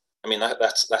yeah,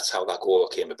 that's how that goal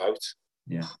came about.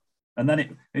 Yeah, and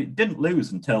then it didn't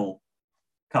lose until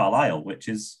Carlisle, which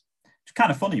is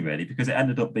kind of funny, really, because it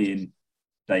ended up being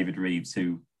David Reeves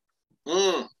who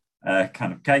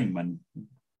kind of came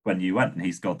when you went, and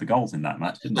he scored the goals in that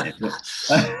match, didn't he?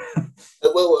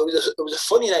 Well, it was a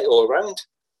funny night all round,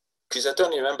 because I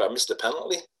don't even remember, I missed a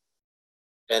penalty,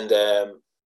 and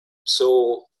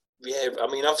so yeah,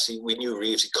 obviously we knew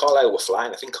Reeves. Carlisle were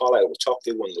flying. I think Carlisle were top.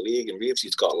 They won the league, and Reeves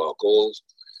has got a lot of goals.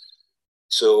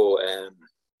 So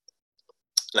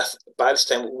by this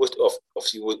time,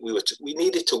 we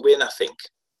needed to win. I think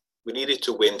we needed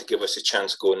to win to give us a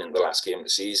chance going in the last game of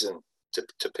the season to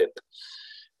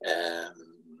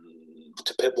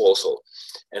Pip Walsall,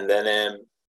 and then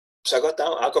so I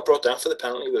got brought down for the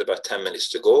penalty with about 10 minutes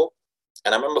to go,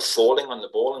 and I remember falling on the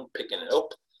ball and picking it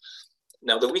up.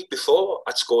 Now, the week before,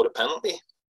 I'd scored a penalty.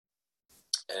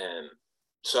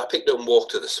 So I picked it up and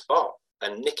walked to the spot.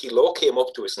 And Nicky Lowe came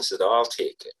up to us and said, oh, I'll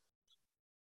take it.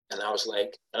 And I was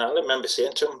like, and I remember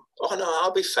saying to him, oh, no,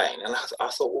 I'll be fine. And I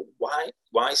thought, well,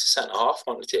 why is the centre-half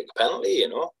wanting to take a penalty,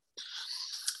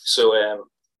 So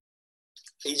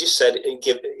he just said,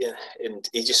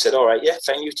 all right, yeah,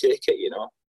 fine, you take it,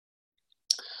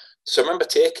 So I remember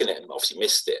taking it and obviously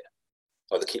missed it.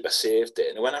 Or the keeper saved it.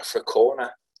 And I went out for a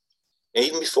corner. And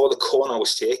even before the corner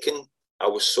was taken, I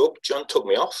was subbed. John took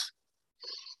me off,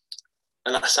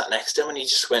 and I sat next to him, and he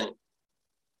just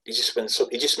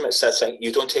said saying,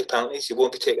 "You don't take penalties. You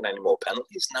won't be taking any more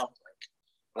penalties now."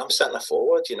 And I'm standing there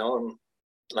forward, and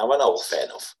I went, "Oh, fair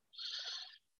enough."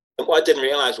 And what I didn't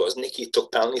realise was Nicky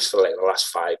took penalties for like the last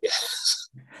 5 years.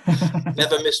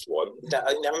 Never missed one.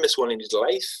 I never missed one in his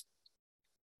life.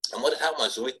 And what had happened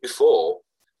was the week before,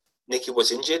 Nicky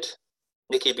was injured.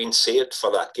 Nicky had been saved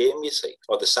for that game, you see,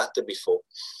 or the Saturday before.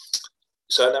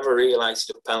 So I never realised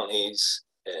the penalties,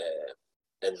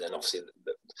 and then obviously,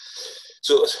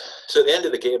 so at the end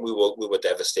of the game, we were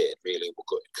devastated, really,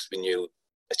 because we knew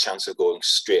a chance of going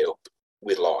straight up,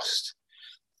 we'd lost.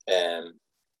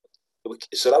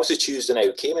 So that was a Tuesday night.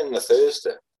 We came in on the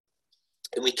Thursday,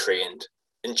 and we trained.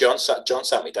 And John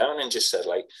sat me down and just said,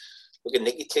 like, look,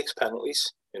 Nicky takes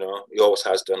penalties. You know, he always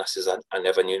has done. I says, I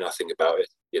never knew nothing about it.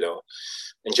 You know,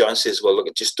 and John says, well, look,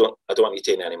 I don't want you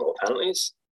taking any more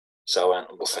penalties. So I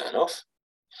went, well, fair enough.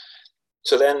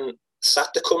 So then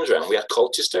Saturday comes around. We had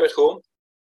Colchester at home.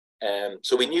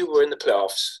 So we knew we were in the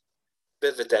playoffs.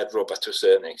 Bit of a dead rubber to a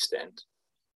certain extent.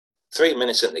 3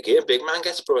 minutes in the game, big man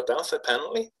gets brought down for a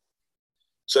penalty.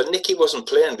 So Nicky wasn't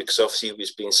playing because obviously he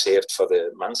was being saved for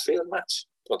the Mansfield match.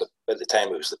 At the time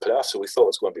it was the playoffs, so we thought it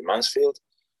was going to be Mansfield.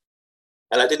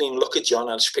 And I didn't even look at John.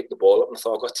 I just picked the ball up and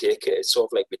thought, I've got to take it. It's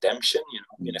sort of like redemption, you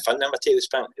know. I mean, if I never take this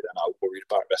penalty, then I'll worry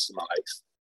about the rest of my life.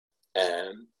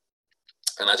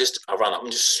 And I ran up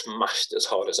and just smashed as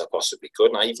hard as I possibly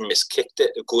could. And I even miskicked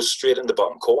it. It goes straight in the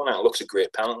bottom corner. It looks a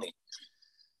great penalty.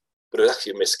 But it was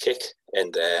actually a missed kick.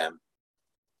 And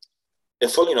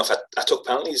funnily enough, I took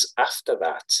penalties after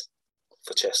that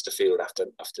for Chesterfield, after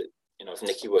you know, if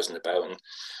Nicky wasn't about. And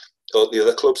all the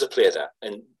other clubs I played at.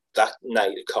 And that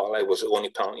night at Carlisle was the only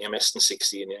penalty I missed in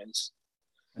 16 years.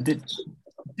 Did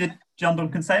John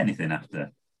Duncan say anything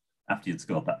after you'd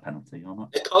scored that penalty or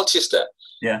not? At Colchester?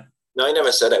 Yeah. No, he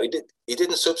never said that. He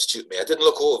didn't substitute me. I didn't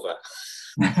look over.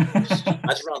 I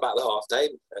just ran back the half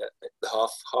time, the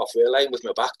halfway line with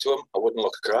my back to him. I wouldn't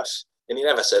look across. And he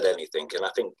never said anything. And I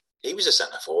think he was a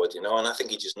centre forward, you know, and I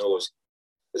think he just knows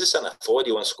as a centre forward,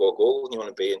 you want to score goals and you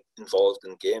want to be involved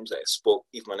in games. Like I spoke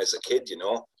even when I was a kid, you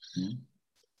know. Mm.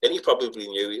 And he probably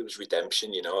knew it was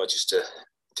redemption, you know, just to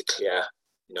clear,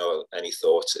 you know, any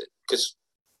thoughts. Because,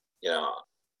 you know,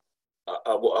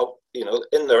 I you know,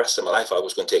 in the rest of my life, I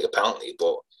was going to take a penalty,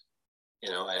 but, you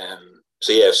know,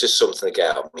 so yeah, it was just something to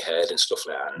get out of my head and stuff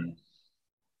like that. And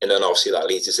then obviously that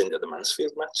leads us into the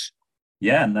Mansfield match.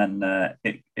 Yeah, and then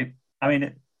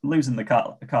losing the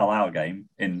Carlisle game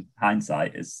in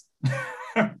hindsight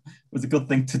was a good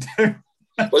thing to do.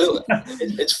 Well,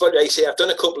 it's funny. I say I've done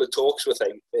a couple of talks with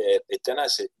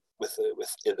dinners with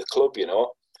the club, you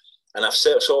know, and I've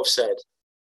sort of said,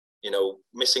 you know,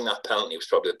 missing that penalty was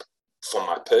probably from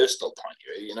my personal point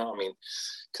of view, you know. I mean,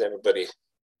 because everybody,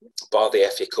 bar the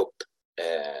FA Cup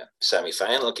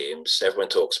semi-final games, everyone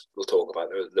will talk about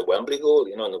the Wembley goal,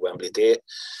 you know, on the Wembley day,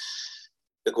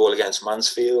 the goal against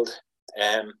Mansfield.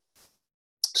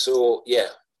 So yeah,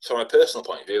 from a personal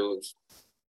point of view,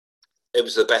 it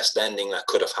was the best ending that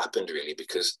could have happened, really,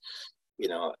 because, you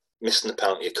know, missing the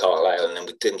penalty at Carlisle and then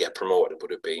we didn't get promoted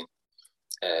would have been,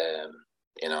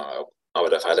 you know, I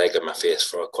would have had egg in my face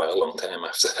for quite a long time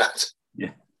after that.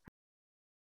 Yeah.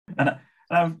 And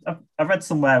I read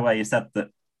somewhere where you said that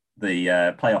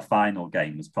the playoff final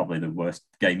game was probably the worst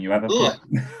game you ever played.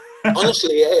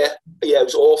 Honestly, yeah, it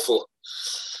was awful.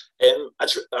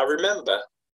 I remember.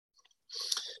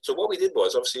 So what we did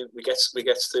was, obviously, we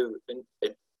get through. And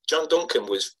John Duncan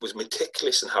was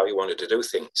meticulous in how he wanted to do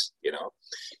things, you know.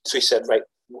 So he said, right,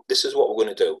 this is what we're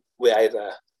going to do. We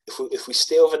either, if we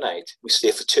stay overnight, we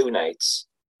stay for 2 nights,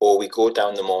 or we go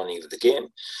down the morning of the game.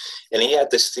 And he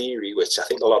had this theory, which I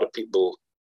think a lot of people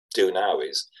do now,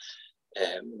 is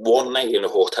one night in a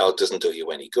hotel doesn't do you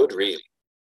any good, really.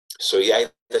 So he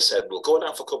either said, we'll go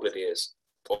down for a couple of days,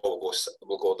 or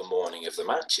we'll go the morning of the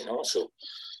match, you know. So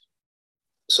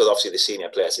obviously the senior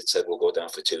players had said, we'll go down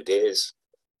for 2 days.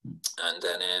 And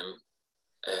then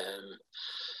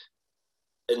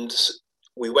and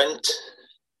we went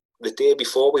the day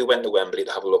before, we went to Wembley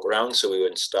to have a look around, so we were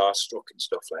in starstruck and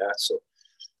stuff like that.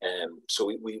 So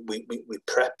we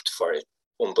prepped for it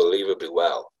unbelievably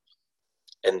well,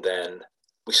 and then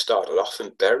we started off,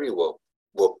 and Bury were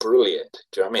brilliant.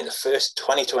 Do you know what I mean? The first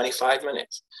 20-25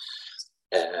 minutes,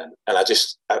 and I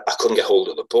couldn't get hold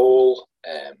of the ball.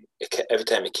 Every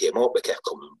time it came up, it kept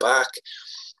coming back.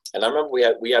 And I remember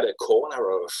we had a corner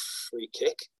or a free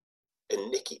kick,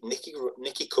 and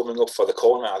Nicky coming up for the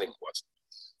corner, I think it was.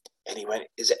 And he went,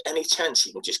 is there any chance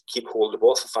you can just keep hold of the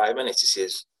ball for 5 minutes? He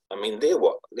says, I mean, they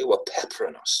were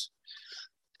peppering us.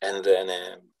 And then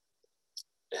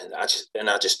and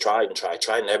I just tried,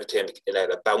 and every time it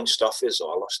either bounced off us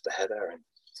or I lost the header.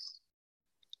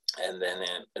 And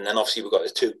then obviously we got the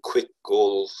 2 quick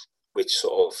goals, which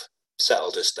sort of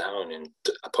settled us down, and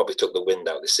I probably took the wind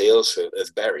out of the sails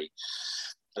of Bury.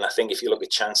 And I think if you look at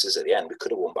chances at the end, we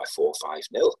could have won by 4 or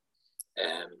 5-0.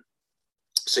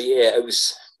 So yeah,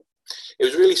 it it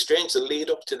was really strange. The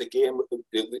lead up to the game,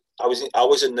 I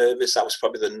wasn't nervous. I was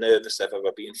probably the nervous I've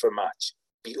ever been for a match,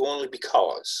 only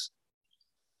because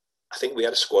I think we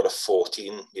had a squad of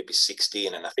 14, maybe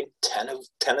 16, and I think 10 of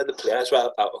the players were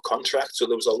out of contract. So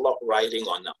there was a lot riding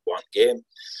on that one game.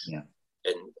 Yeah.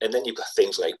 And then you've got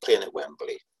things like playing at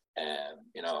Wembley.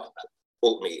 You know,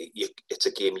 ultimately, it's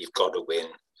a game you've got to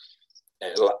win.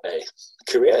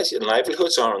 Careers and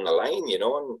livelihoods are on the line, you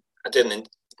know. And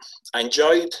I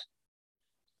enjoyed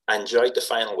the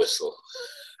final whistle.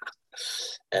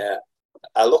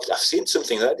 I've seen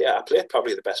something that day. I played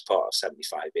probably the best part of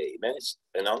 75, 80 minutes.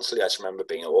 And honestly, I just remember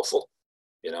being awful,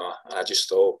 you know. And I just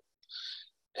thought,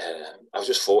 I was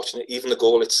just fortunate. Even the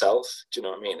goal itself, do you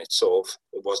know what I mean? It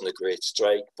wasn't a great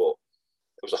strike, but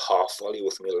it was a half volley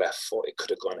with my left foot. It could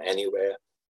have gone anywhere.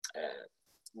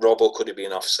 Robbo could have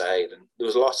been offside, and there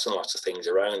was lots and lots of things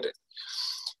around it.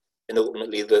 And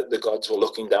ultimately, the gods were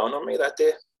looking down on me that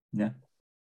day. Yeah.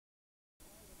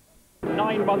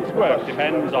 9 months' work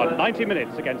depends on 90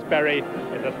 minutes against Bury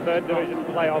in the third division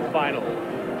playoff final.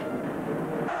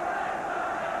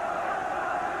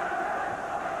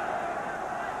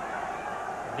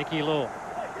 Nicky Law.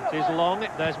 It is long.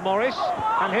 There's Morris.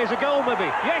 And here's a goal, maybe.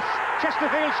 Yes!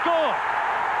 Chesterfield score!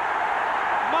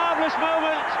 Marvellous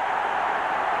moment!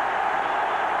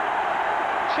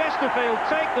 Chesterfield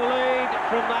take the lead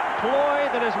from that ploy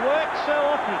that has worked so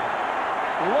often.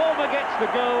 Lormer gets the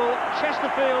goal,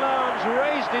 Chesterfield arms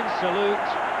raised in salute,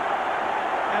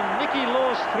 and Nicky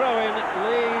Law's throw-in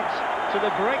leads to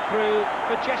the breakthrough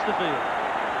for Chesterfield.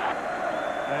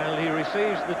 Well, he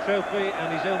receives the trophy and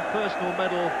his own personal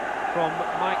medal from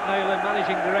Mike Naylor,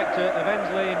 Managing Director of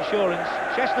Ensley Insurance.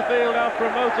 Chesterfield are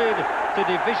promoted to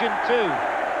Division 2.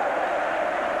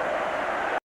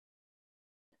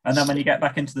 And then when you get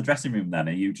back into the dressing room, then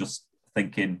are you just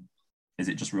thinking, is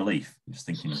it just relief? You're just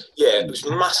thinking, yeah, it was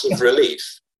massive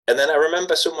relief. And then I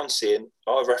remember someone saying,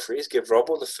 "Oh, referees give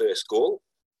Robbo the first goal."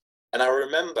 And I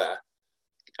remember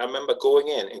going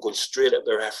in and going straight up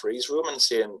the referee's room and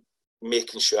saying,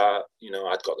 making sure, you know,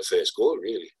 I'd got the first goal.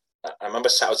 Really, I remember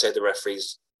sat outside the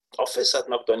referee's office. I'd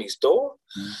knocked on his door,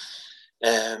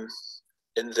 and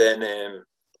then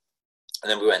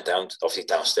we went down, obviously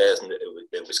downstairs, and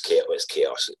it was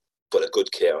chaos, but a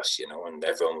good chaos, you know, and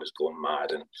everyone was going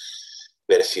mad, and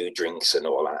we had a few drinks and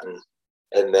all that,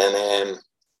 and then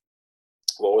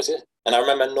what was it? And I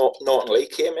remember Norton Lee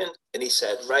came in, and he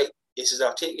said, "Right, he says,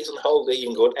 I'll take you on holiday. You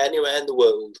can go anywhere in the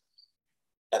world."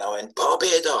 And I went,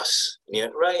 "Barbados." And he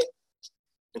went, "Right."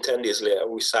 And 10 days later,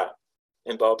 we sat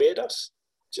in Barbados.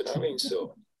 Do you know what I mean?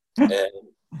 So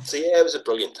yeah, it was a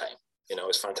brilliant time. You know, it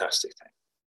was a fantastic time.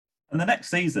 And the next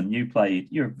season you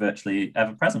were virtually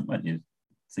ever present, weren't you?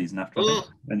 Season after, I think,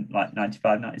 in like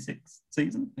 95, 96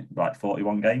 season, like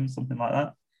 41 games, something like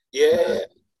that. Yeah,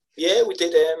 we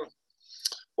did.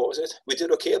 What was it? We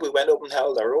did okay. We went up and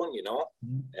held our own, you know.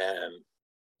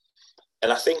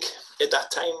 And I think at that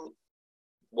time,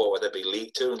 what would there be,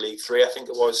 League 2 and League 3? I think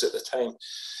it was at the time.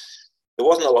 There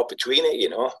wasn't a lot between it, you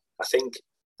know. I think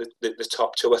the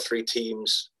top 2 or 3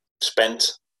 teams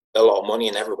spent a lot of money,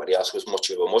 and everybody else was much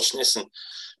of a muchness, and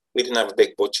we didn't have a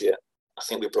big budget. I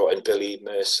think we brought in Billy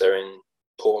Mercer and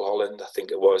Paul Holland, I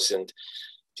think it was, and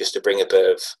just to bring a bit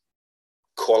of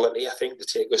quality, I think, to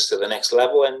take us to the next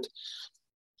level. And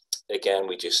again,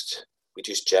 we just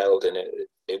gelled, and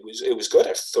it was good.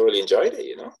 I thoroughly enjoyed it,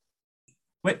 you know.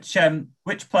 Which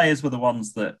players were the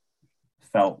ones that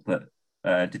felt that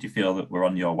did you feel that were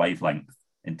on your wavelength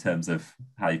in terms of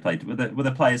how you played? Were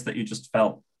the players that you just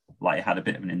felt like you had a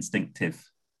bit of an instinctive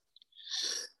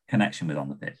connection with on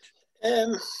the pitch?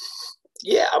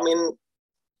 Yeah, I mean,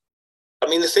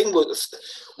 the thing was,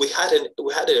 we had an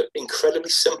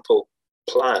incredibly simple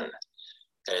plan.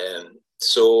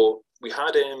 So we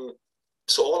had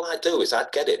so all I'd do is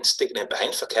I'd get it and stick it in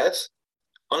behind for Kev.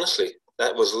 Honestly,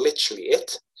 that was literally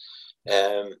it.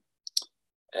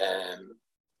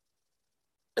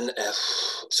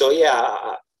 So yeah,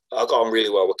 I got on really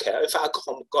well with Kev. In fact,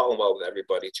 I got on well with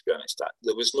everybody, to be honest.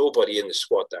 There was nobody in the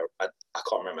squad that I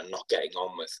can't remember not getting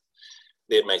on with.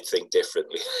 They might think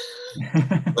differently.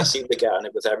 I seemed to get on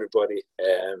it with everybody.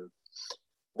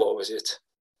 What was it?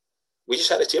 We just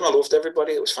had a team. I loved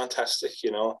everybody. It was fantastic,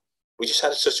 you know. We just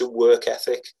had such a work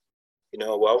ethic. You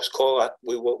know, what I was called,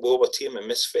 we were a team of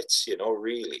misfits, you know,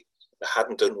 really. That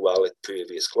hadn't done well at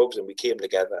previous clubs, and we came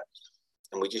together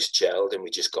and we just gelled and we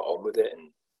just got on with it.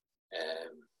 And,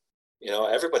 you know,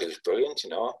 everybody was brilliant, you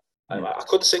know. I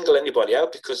couldn't single anybody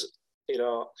out because, you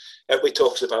know, everybody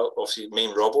talks about, obviously, me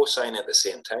and Robbo signing at the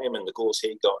same time, and the goals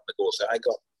he got and the goals that I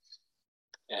got.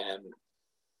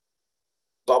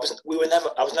 but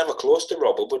I was never close to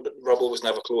Robbo, but Robbo was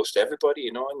never close to everybody,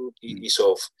 you know. And he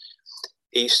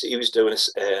he was doing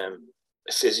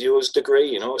a physio's degree,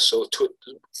 you know. So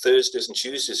Thursdays and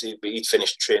Tuesdays he'd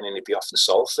finish training, he'd be off in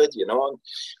Salford, you know.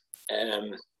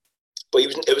 But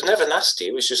it was never nasty.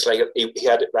 It was just like he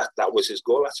had it, that was his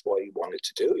goal. That's what he wanted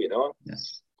to do, you know.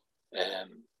 Yeah.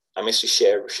 I missed to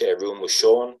share room with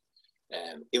Sean.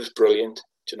 He was brilliant.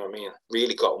 Do you know what I mean?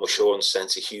 Really got on with Sean's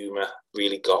sense of humour.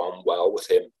 Really got on well with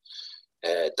him.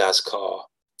 Daz Carr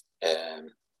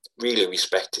really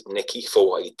respected Nicky for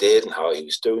what he did and how he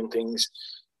was doing things.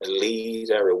 A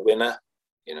leader, a winner,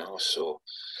 you know. So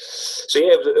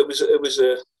yeah, there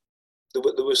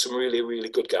was some really, really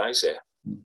good guys there.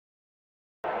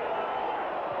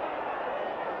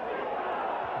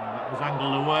 That was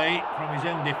angled away from his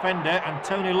own defender, and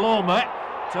Tony Lormer.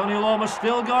 Tony Lormer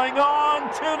still going on,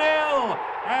 2-0,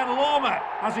 and Lormer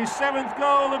has his 7th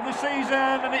goal of the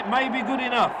season, and it may be good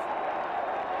enough.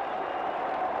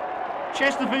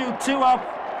 Chesterfield 2 up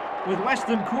with less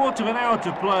than quarter of an hour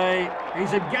to play.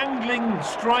 He's a gangling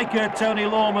striker, Tony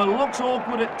Lormer. Looks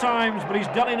awkward at times, but he's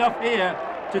done enough here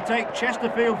to take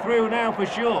Chesterfield through now for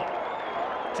sure.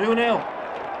 2-0.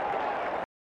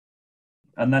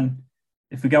 And then,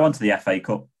 if we go on to the FA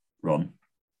Cup run,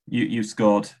 you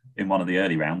scored in one of the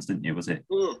early rounds, didn't you? Was it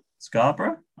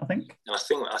Scarborough, I think? I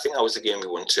think that was the game we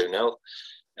won 2-0.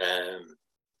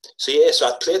 So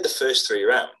I played the first 3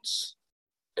 rounds,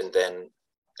 and then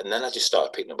I just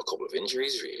started picking up a couple of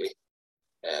injuries, really.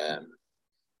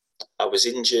 I was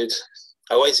injured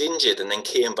and then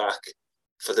came back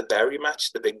for the Bury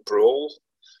match, the big brawl.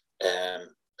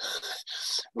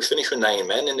 We finished with 9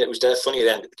 men, and it was dead funny at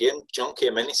the end of the game. John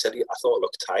came in, he said, I thought I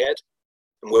looked tired,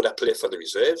 and would I play for the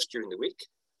reserves during the week?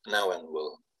 And I went,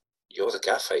 well, you're the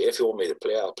gaffer. If you want me to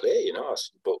play, I'll play, you know.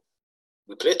 But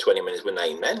we played 20 minutes with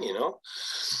 9 men, you know.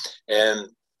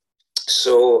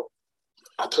 So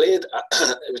I played,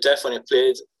 it was definitely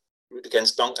played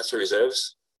against Doncaster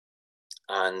reserves,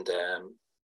 and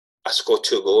I scored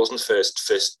 2 goals in the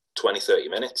first 20, 30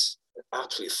 minutes.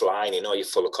 Absolutely flying, you know, you're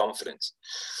full of confidence.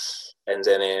 And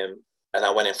then and I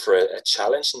went in for a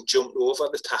challenge and jumped over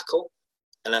the tackle.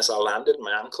 And as I landed,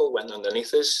 my ankle went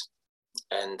underneath us.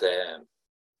 And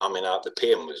the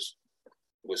pain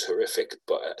was horrific.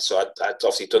 But so I'd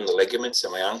obviously done the ligaments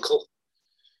in my ankle.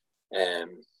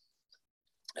 And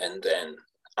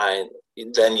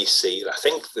then you see, I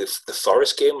think the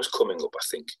Forest game was coming up, I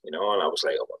think, you know, and I was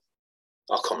like,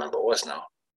 I can't remember what it was now.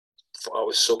 I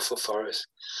was sub for Forest.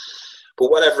 But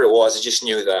whatever it was, I just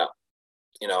knew that,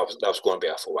 you know, I was going to be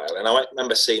out for a while. And I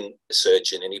remember seeing a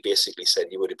surgeon, and he basically said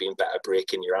you would have been better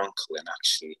breaking your ankle than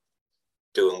actually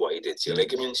doing what he did to your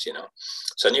ligaments, you know.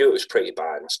 So I knew it was pretty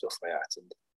bad and stuff like that.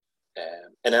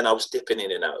 And then I was dipping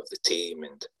in and out of the team,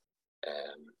 and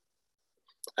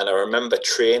I remember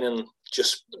training.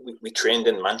 We trained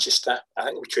in Manchester. I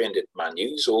think we trained at Man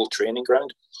U's old training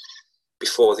ground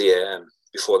before the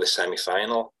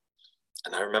semi-final.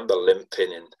 And I remember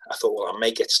limping, and I thought, well, I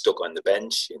may get stuck on the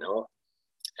bench, you know.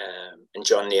 And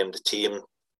John named the team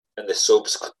and the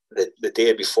subs the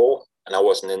day before, and I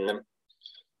wasn't in them.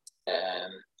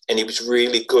 And he was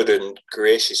really good and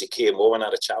gracious. He came over and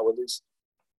had a chat with us.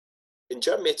 And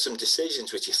John made some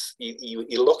decisions which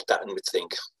you looked at and would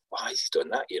think, why has he done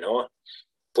that, you know?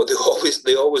 But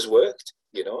they always worked,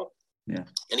 you know. Yeah.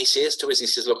 And he says to us, he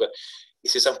says,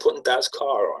 I'm putting Daz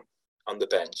Carr on the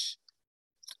bench.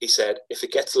 He said, if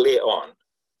it gets late on,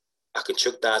 I can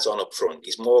chuck Daz on up front.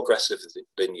 He's more aggressive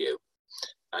than you.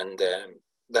 And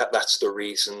that's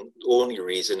the only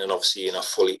reason, and obviously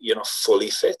you're not fully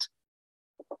fit.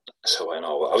 So I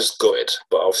was gutted,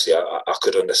 but obviously I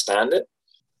could understand it.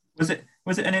 Was it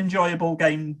an enjoyable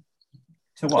game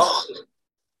to watch? Oh,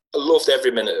 I loved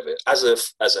every minute of it. As a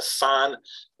fan,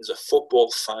 as a football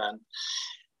fan,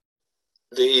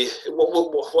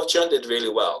 what John did really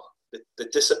well, the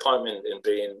disappointment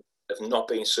of not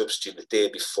being substituted the day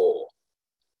before,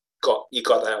 you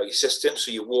got that out of your system.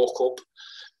 So you walk up,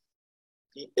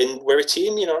 and we're a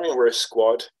team, you know what I mean? We're a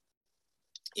squad.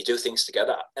 You do things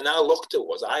together. And I looked at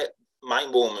my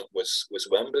moment was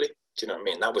Wembley. Do you know what I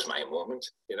mean? That was my moment,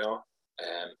 you know.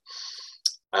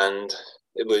 And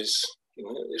it was, you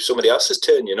know, somebody else's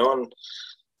turn, you know,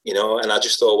 and I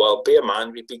just thought, well, be a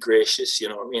man, be gracious, you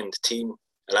know what I mean? The team.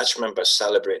 And I just remember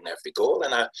celebrating every goal.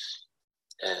 And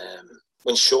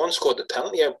when Sean scored the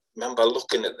penalty, I remember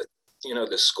looking at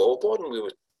the scoreboard, and we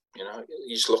were, you know,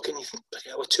 you just looking, you think,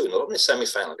 yeah, we're 2-0 in the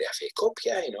semi-final of the FA Cup,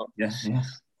 yeah, you know.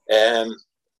 Yeah.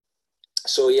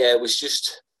 So yeah, it was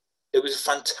a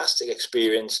fantastic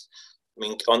experience. I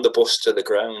mean, on the bus to the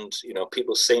ground, you know,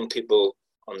 seeing people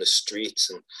on the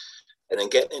streets, and then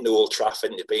getting into Old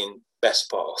Trafford and being best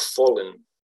part of full, and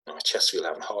Chesterfield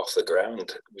having half the ground.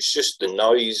 It was just the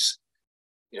noise,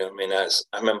 you know what I mean? As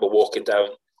I remember walking down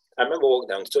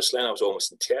the touch lane, I was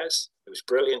almost in tears. It was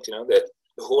brilliant, you know, the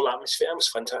whole atmosphere was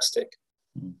fantastic.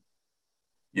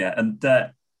 Yeah, and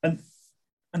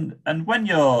when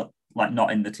you're like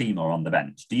not in the team or on the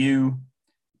bench, do you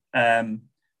are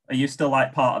you still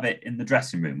like part of it in the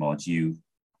dressing room, or do you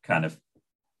kind of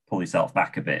pull yourself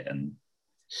back a bit? And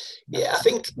yeah, I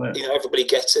think everybody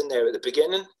gets in there at the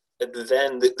beginning, and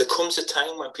then there comes a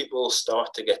time when people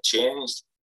start to get changed,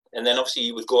 and then obviously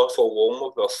you would go out for a warm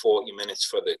up about 40 minutes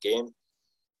for the game.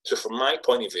 So from my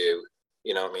point of view,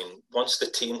 you know, I mean, once the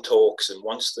team talks and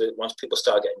once people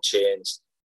start getting changed,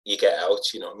 you get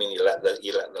out. You know, I mean, you let the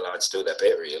lads do their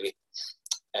bit really.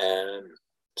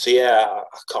 So yeah,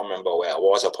 I can't remember where I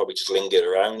was. I probably just lingered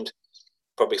around,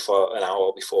 probably for an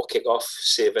hour before kickoff,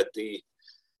 savoured the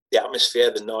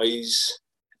atmosphere, the noise,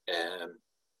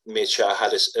 made sure I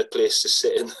had a place to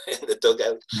sit in the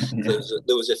dugout.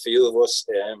 There was a few of us.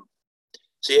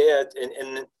 So yeah,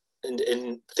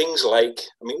 in things like,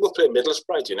 I mean, we played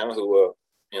Middlesbrough, you know, who were,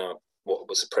 you know, what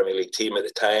was the Premier League team at the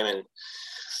time, and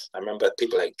I remember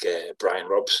people like Brian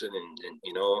Robson and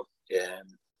you know,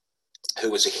 who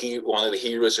was one of the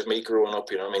heroes of me growing up.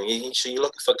 You know, I mean, so you're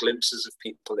looking for glimpses of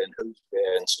people in who's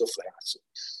there and stuff like that. So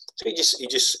he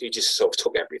just sort of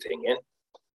took everything in.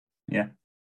 Yeah.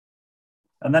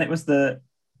 And then it was the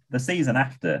season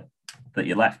after that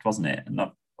you left, wasn't it? And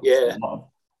yeah.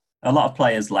 A lot of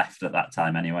players left at that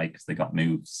time anyway because they got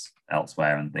moves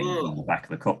elsewhere and things on the back of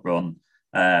the cup run.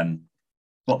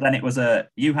 But then it was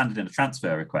you handed in a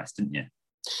transfer request, didn't you?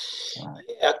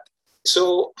 Yeah.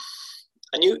 So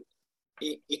I knew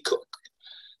you could.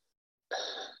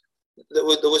 There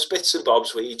was bits and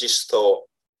bobs where you just thought,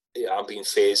 yeah, I'm being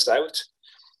phased out.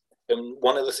 And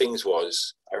one of the things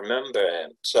was, I remember,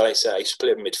 so like I said, I used to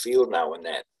play midfield now and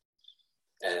then.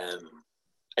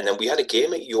 And then we had a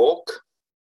game at York,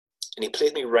 and he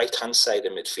played me right-hand side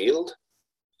of midfield.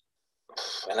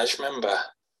 And I just remember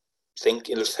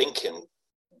thinking,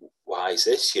 why is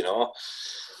this, you know?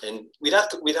 And we'd had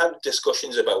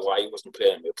discussions about why he wasn't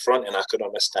playing up front, and I could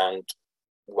understand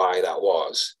why that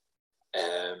was.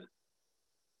 And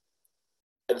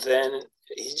then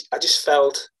I just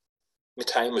felt my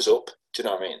time was up. Do you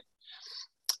know what I mean?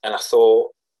 And I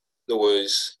thought there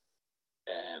was.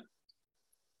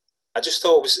 I just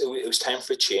thought it was time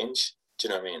for a change. Do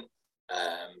you know what I mean?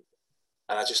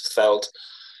 And I just felt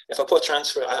if I put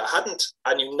transfer,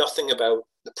 I knew nothing about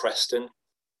the Preston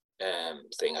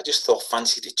thing. I just thought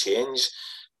fancy to change,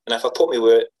 and if I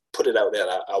put it out there,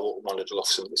 I wanted to love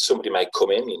somebody might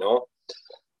come in, you know.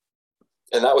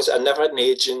 And that was, I never had an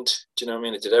agent. Do you know what I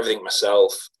mean? I did everything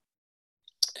myself.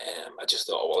 I just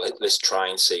thought, well, let's try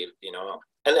and see, you know.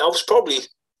 And I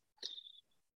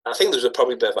think there was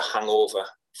probably a bit of a hangover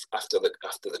after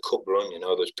the cup run, you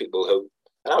know. There's people who,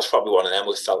 and I was probably one of them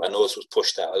who felt our nose was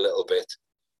pushed out a little bit.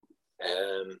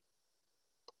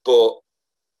 But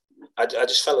I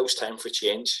just felt it was time for a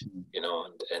change, you know,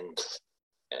 and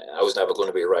I was never going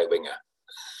to be a right winger.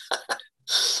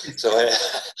 So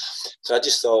I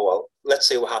just thought, well, let's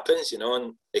see what happens, you know.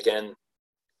 And again,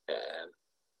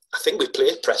 I think we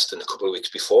played Preston a couple of weeks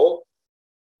before,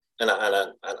 and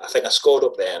I think I scored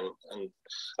up there, and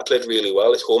I played really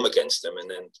well at home against them. And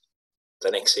then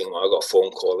the next thing, I got a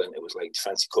phone call, and it was like,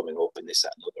 fancy coming up and this,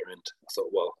 that, and the other. And I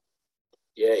thought, well,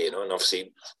 yeah, you know. And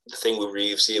obviously the thing with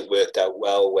Reevesy, it worked out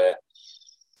well, where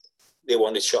they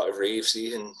wanted shot of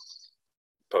Reevesy, and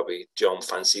probably John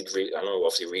fancied. I know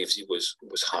obviously Reevesy was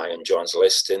high on John's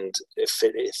list, and it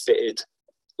fitted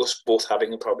us both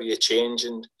having probably a change.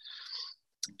 And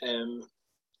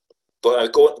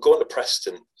but going to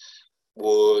Preston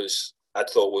I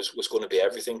thought was going to be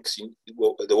everything, because they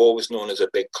were always known as a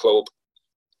big club,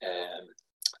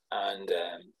 and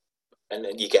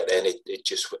then you get there and it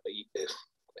just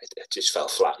fell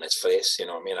flat on its face. You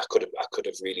know what I mean? I could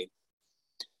have really.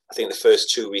 I think the first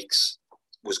 2 weeks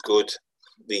was good.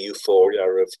 The euphoria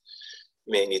of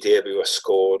me and your debut, I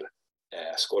scored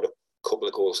a couple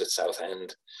of goals at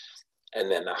Southend,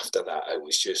 and then after that, I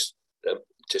was just a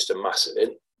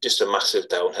massive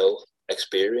downhill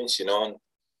experience, you know.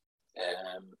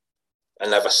 And I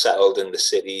never settled in the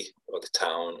city or the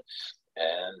town.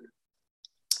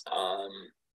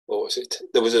 What was it?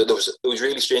 It was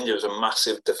really strange. There was a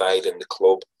massive divide in the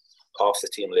club. Half the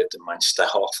team lived in Manchester,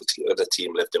 half the other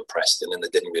team lived in Preston, and they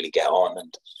didn't really get on.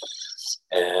 And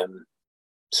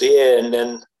so yeah, and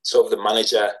then sort of the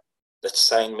manager that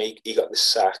signed me, he got the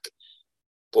sack.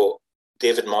 But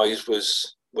David Moyes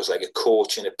was like a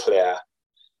coach and a player.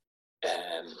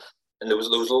 and there was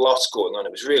lots going on.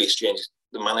 It was really strange.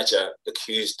 The manager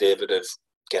accused David of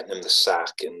getting him the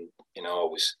sack, and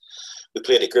we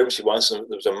played at Grimsby once, and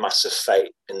there was a massive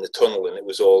fight in the tunnel, and it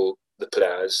was all the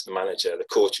players, the manager, the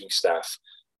coaching staff.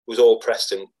 It was all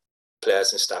Preston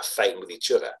players and staff fighting with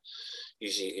each other.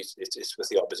 Usually it's with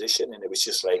the opposition, and it was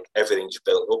just like everything just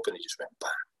built up, and it just went bang.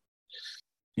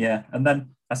 Yeah, and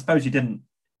then I suppose you kind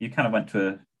of went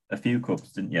to a few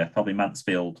clubs, didn't you? Probably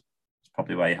Mansfield was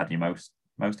probably where you had your most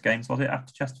games, was it,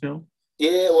 after Chesterfield?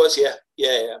 Yeah, it was, yeah.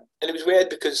 And it was weird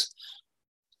because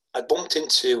I bumped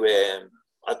into their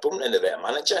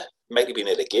manager, might have been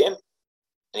at a game,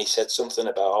 and he said something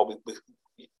about,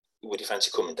 would you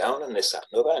fancy coming down and this, that,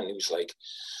 and other? And he was like,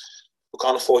 we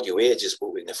can't afford your wages,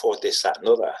 but we can afford this, that, and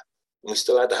other. And we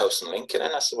still had the house in Lincoln,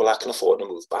 and I said, well, I can afford to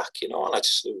move back, and I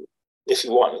just, if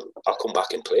you want, I'll come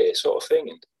back and play, sort of thing.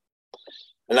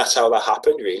 And that's how that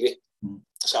happened, really.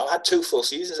 So I had 2 full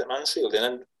seasons at Mansfield, and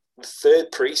then the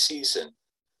third pre-season,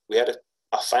 we had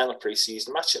a final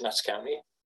pre-season match at Notts County.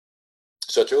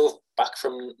 So I drove back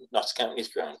from Notts County's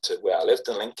ground to where I lived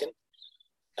in Lincoln,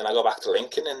 and I got back to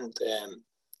Lincoln, and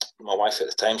my wife at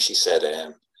the time, she said,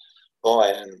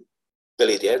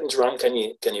 Billy Dearden's rang, can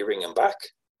you ring him back?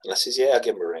 And I says, yeah, I'll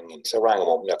give him a ring. And so I rang him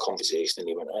up in that conversation, and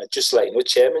he went, just let you know,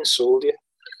 Chairman sold you.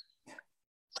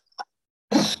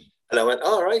 And I went,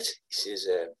 all right. He says,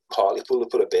 Hartlepool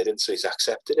put a bid in, so he's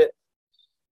accepted it.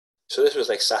 So this was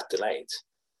like Saturday night.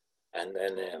 And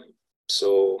then,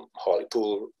 so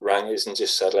Hartlepool rang us and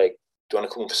just said, like, do you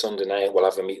want to come for Sunday night? We'll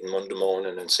have a meeting Monday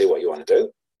morning and see what you want to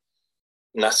do.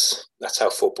 And that's how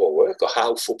football worked, or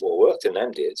how football worked in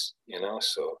them days,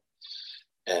 So,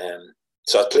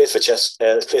 so I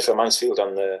played for Mansfield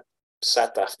on the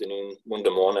Saturday afternoon, Monday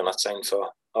morning. I signed for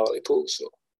Hartlepool. So,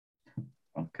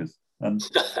 because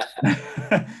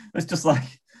it's just like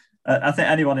I think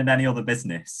anyone in any other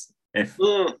business, if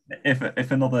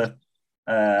another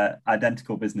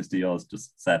identical business to yours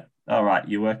just said, "All right,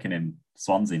 you're working in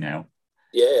Swansea now,"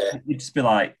 you'd just be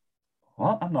like,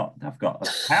 "What? I've got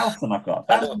a house and I've got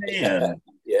a family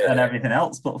and everything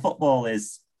else." But football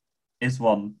is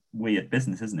one weird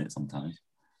business, isn't it? Sometimes.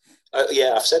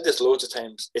 I've said this loads of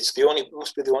times. Must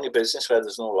be the only business where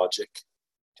there's no logic.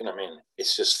 Do you know what I mean?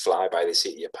 It's just fly by the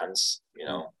seat of your pants.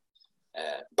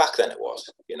 Back then it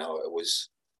was.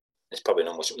 It's probably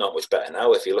not much better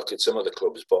now if you look at some of the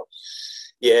clubs. But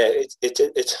yeah,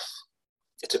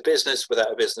 it's a business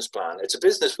without a business plan. It's a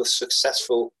business with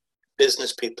successful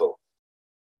business people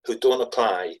who don't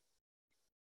apply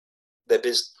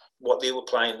what they were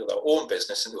applying to their own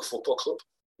business into a football club.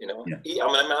 Yeah.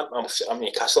 I'm a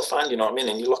Newcastle fan. You know what I mean?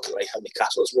 And you look at like how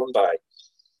Newcastle's run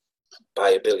by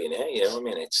a billionaire. You know what I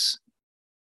mean? It's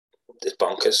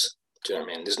bonkers. Do you know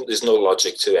what I mean? There's no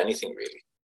logic to anything really.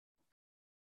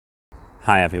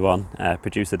 Hi everyone,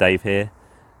 producer Dave here.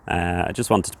 I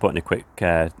just wanted to put in a quick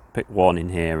warning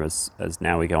here as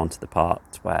now we go on to the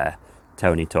part where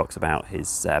Tony talks about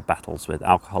his battles with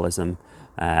alcoholism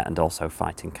and also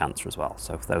fighting cancer as well.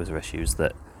 So if those are issues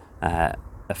that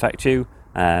affect you,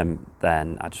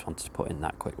 then I just wanted to put in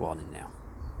that quick warning now.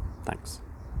 Thanks.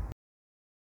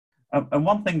 And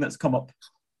one thing that's come up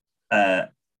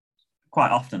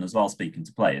quite often as well, speaking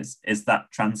to players, is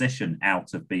that transition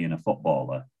out of being a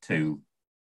footballer to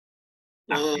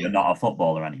you're not a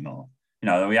footballer anymore.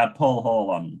 We had Paul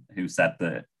Hall on who said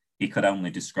that he could only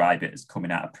describe it as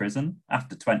coming out of prison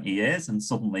after 20 years, and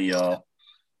suddenly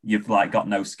you've like got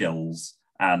no skills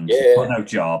and you've got no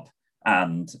job,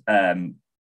 and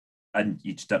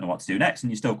you just don't know what to do next,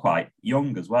 and you're still quite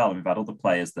young as well. And we've had other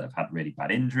players that have had really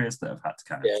bad injuries that have had to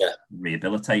kind of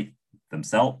rehabilitate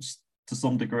themselves to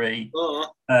some degree.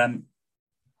 And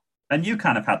you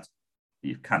kind of had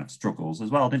struggles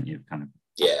as well, didn't you? Kind of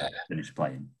finish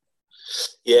playing.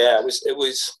 Yeah, it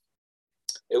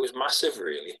was massive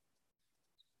really,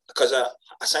 because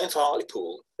I signed for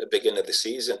Hartlepool at the beginning of the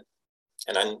season,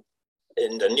 and I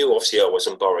knew obviously I was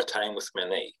on borrowed time with my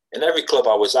knee. In every club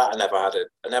I was at, I never had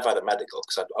a medical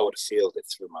because I would have failed it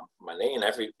through my knee, and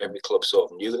every club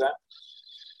sort of knew that.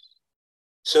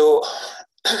 So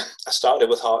I started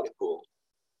with Hartlepool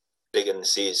beginning of the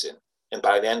season, and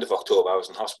by the end of October I was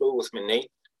in hospital with my knee,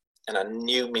 and I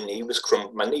knew my knee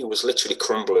was literally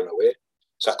crumbling away.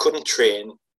 So I couldn't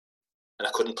train and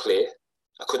I couldn't play.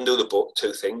 I couldn't do the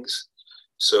two things.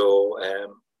 So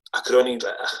I could only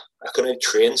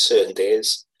train certain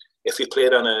days. If we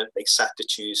played on a Saturday,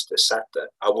 Tuesday, Saturday,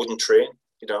 I wouldn't train.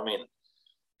 You know what I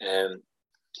mean?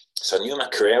 So I knew my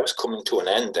career was coming to an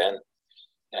end then.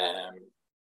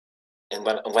 And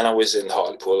when I was in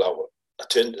Hartlepool, I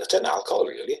turned alcohol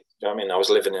really. You know what I mean? I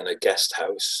was living in a guest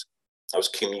house. I was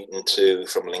commuting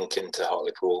from Lincoln to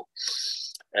Hartlepool.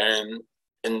 And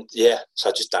yeah, so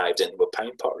I just dived into a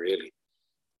pint pot really,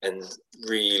 and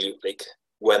really like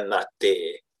when that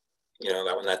day,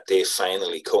 when that day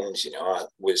finally comes,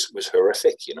 was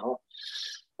horrific,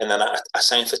 And then I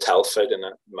signed for Telford, and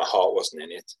my heart wasn't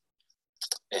in it.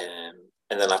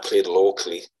 And then I played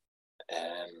locally,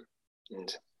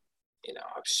 and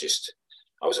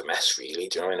I was a mess really.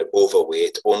 Do you know what I mean?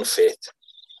 Overweight, unfit,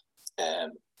 a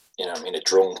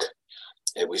drunk.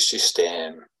 It was just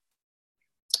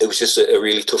a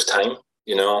really tough time,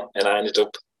 and I ended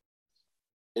up,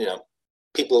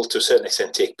 people to a certain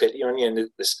extent take pity on you. And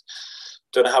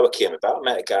don't know how it came about. I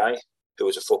met a guy who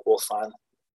was a football fan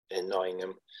in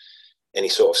Nottingham, and he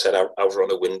sort of said, I'll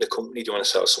run a window company. Do you want to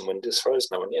sell some windows for us?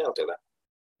 And I went, yeah, I'll do that.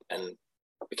 And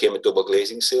I became a double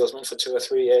glazing salesman for 2 or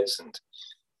 3 years. And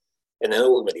then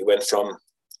ultimately went from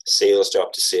sales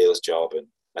job to sales job. And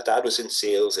my dad was in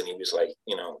sales, and he was like,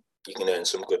 you can earn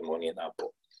some good money in that. But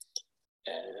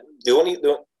the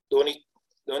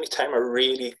only time I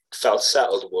really felt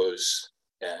settled was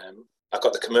I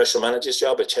got the commercial manager's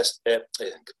job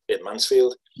at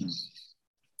Mansfield.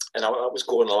 And I was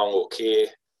going along okay.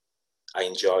 I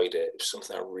enjoyed it. It was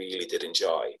something I really did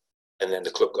enjoy. And then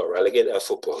the club got relegated to our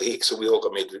Football League, so we all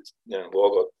got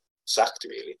sacked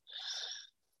really.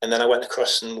 And then I went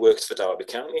across and worked for Derby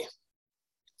County,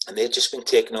 and they'd just been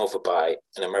taken over by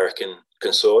an American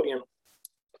consortium.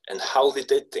 And how they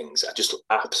did things, I just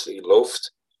absolutely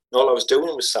loved. And all I was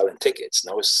doing was selling tickets,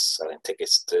 and I was selling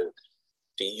tickets to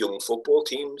the young football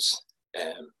teams,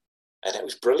 and it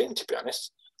was brilliant, to be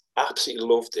honest. Absolutely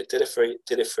loved it. Did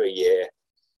it for a year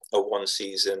or one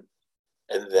season,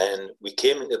 and then we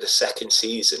came into the second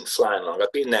season flying along.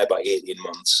 I'd been there about 18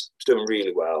 months, was doing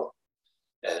really well,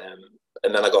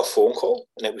 and then I got a phone call,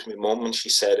 and it was my mum, and she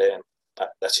said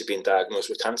that she'd been diagnosed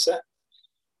with cancer,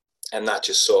 and that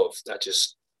just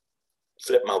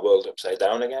flipped my world upside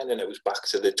down again, and it was back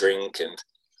to the drink, and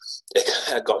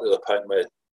I got to the point where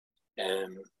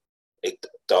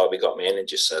Derby got me in and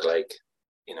just said, like,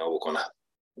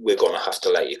 we're gonna have to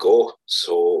let you go.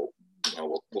 So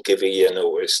we'll give you a year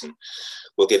notice, and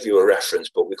we'll give you a reference,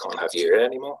 but we can't have you here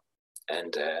anymore.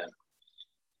 And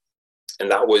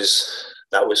that was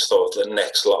sort of the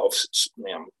next lot of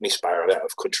me spiraling out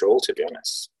of control, to be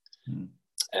honest.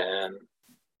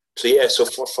 So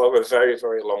for a very,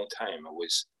 very long time, I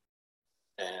was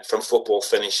from football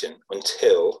finishing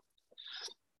until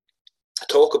I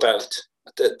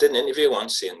did an interview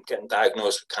once saying getting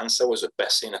diagnosed with cancer was the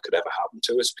best thing that could ever happen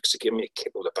to us, because it gave me a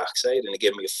kick on the backside and it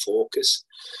gave me a focus.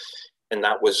 And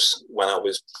that was when I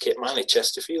was kit man at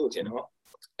Chesterfield,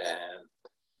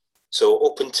 So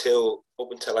up until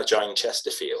I joined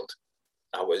Chesterfield,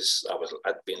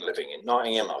 I'd been living in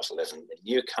Nottingham, I was living in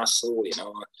Newcastle,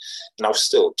 and I was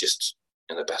still just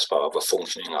in the best part of a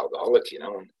functioning alcoholic,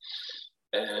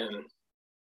 And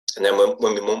then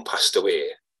when my mum passed away,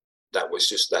 that was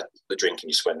just that the drinking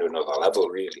just went to another level,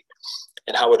 really.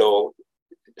 And how it all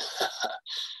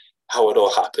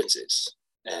happens is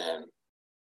I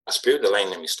spewed the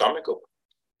line in my stomach up.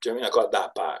 Do you know what I mean? I got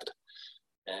that bad.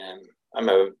 I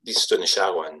remember being stood in the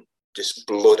shower and just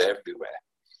blood everywhere.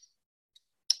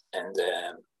 And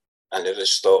I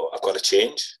just thought, I've got to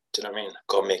change. Do you know what I mean? I've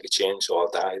got to make a change or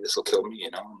I'll die. This will kill me,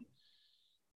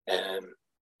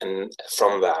 And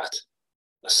from that,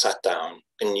 I sat down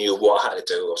and knew what I had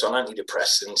to do. I was on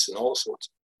antidepressants and all sorts.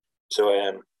 So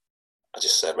I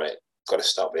just said, right, I've got to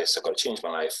stop this. I've got to change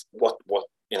my life. What,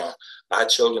 I had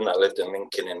children that lived in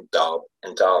Lincoln and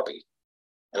Derby,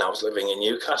 and I was living in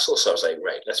Newcastle. So I was like,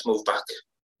 right, let's move back.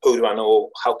 Who do I know?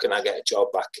 How can I get a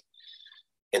job back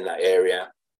in that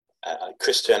area?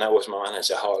 Chris Turner was my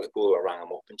manager, Hartlepool. I rang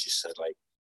him up and just said, like,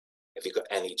 have you got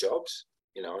any jobs?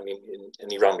 And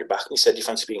he rang me back and he said, you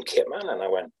fancy being kit man? And I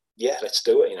went, yeah, let's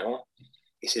do it,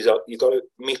 He says, oh, you got to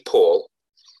meet Paul.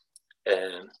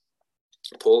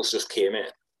 Paul's just came in.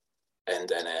 And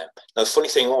then, now the funny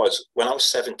thing was, when I was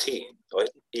 17 or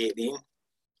 18,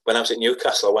 when I was at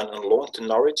Newcastle, I went on loan to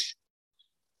Norwich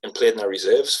and played in the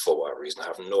reserves for whatever reason. I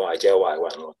have no idea why I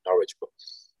went on loan to Norwich, but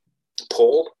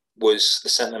Paul was the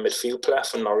centre midfield player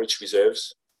for Norwich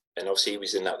reserves. And obviously he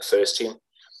was in that first team.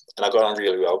 And I got on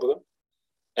really well with him.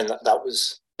 And that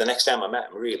was the next time I met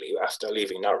him, really, after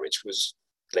leaving Norwich, was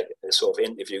like a sort of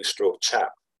interview stroke chat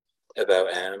about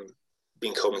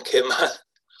becoming kit man.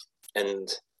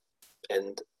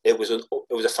 And it was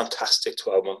a fantastic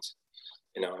 12 months.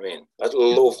 You know what I mean? I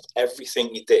loved everything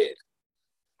he did.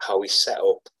 How he set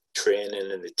up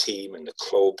training and the team and the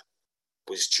club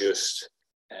was just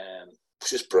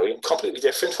brilliant. Completely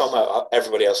different from how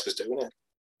everybody else was doing it.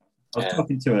 I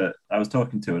was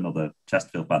talking to another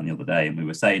Chesterfield fan the other day, and we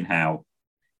were saying how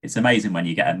it's amazing when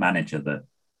you get a manager that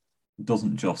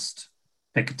doesn't just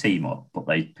pick a team up, but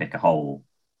they pick a whole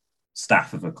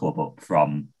staff of a club up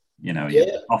from, your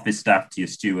office staff to your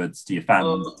stewards to your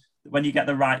fans. When you get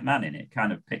the right man in, it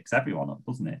kind of picks everyone up,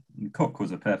 doesn't it? And Cook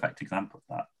was a perfect example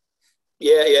of that.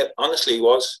 Yeah. Honestly, he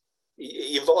was.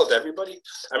 He involved everybody.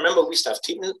 I remember we used to have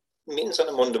team meetings on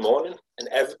a Monday morning, and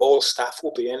all staff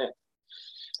would be in it.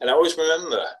 And I always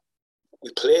remember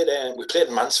we played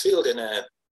Mansfield in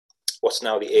what's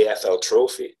now the AFL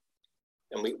Trophy,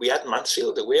 and we had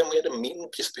Mansfield away, and we had a meeting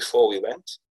just before we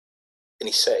went. And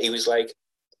he said he was like,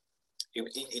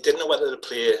 he didn't know whether to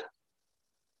play.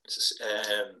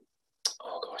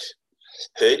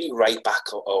 Hurdy right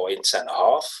back or in centre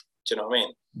half. Do you know what I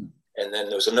mean? And then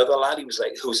there was another lad. He was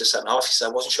like, "Who's the centre half?" He said,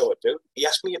 "I wasn't sure what to do." He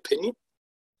asked me opinion.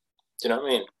 Do you know what I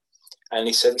mean? And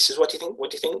he says, "What do you think? What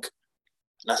do you think?"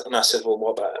 And I said, "Well,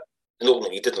 what about it?" And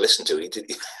ultimately, he didn't listen to it. He did,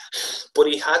 but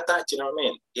he had that. Do you know what I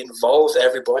mean? He involved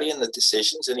everybody in the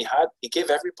decisions, and he gave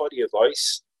everybody a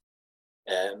voice.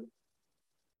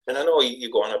 And I know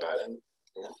you go on about it. And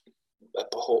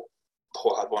Paul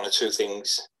had one or two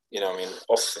things,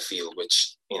 off the field,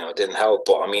 which didn't help.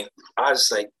 But I mean,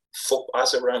 as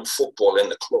around football in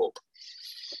the club,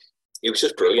 he was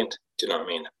just brilliant. Do you know what I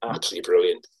mean? Absolutely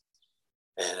brilliant.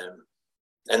 And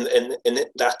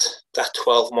that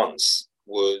 12 months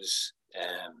was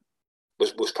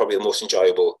probably the most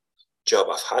enjoyable job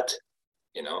I've had.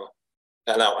 And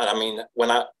I mean,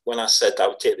 when I said I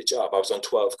would take the job, I was on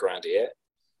 12 grand a year.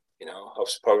 I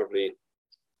was probably,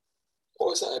 what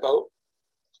was that, about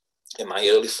in my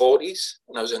early 40s,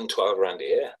 and I was on 12 grand a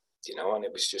year. And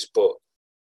it was just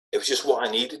what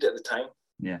I needed at the time.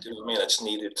 Yeah. Do you know what I mean? I just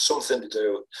needed something to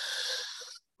do.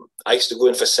 I used to go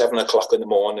in for 7 o'clock in the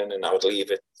morning, and I would leave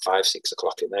at 5, 6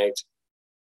 o'clock at night.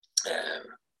 So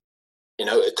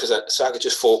I could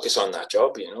just focus on that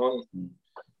job,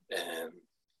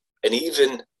 and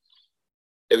even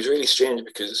it was really strange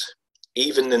because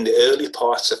even in the early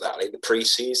parts of that, like the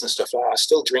pre-season stuff, I was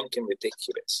still drinking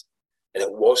ridiculous, and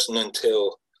it wasn't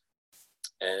until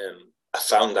I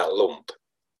found that lump,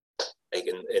 like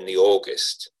in the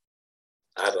August,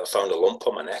 I found a lump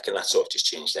on my neck, and that sort of just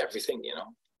changed everything,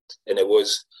 And it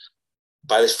was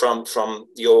from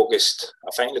the August, I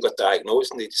finally got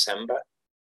diagnosed in the December,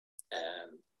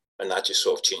 and that just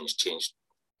sort of changed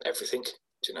everything. Do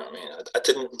you know what I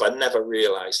mean? I never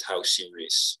realised how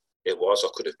serious it was or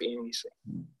could have been. You see.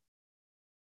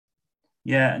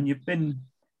 Yeah, and you've been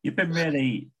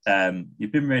really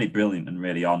brilliant and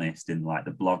really honest in like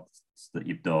the blogs that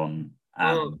you've done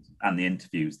and the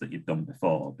interviews that you've done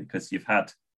before, because you've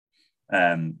had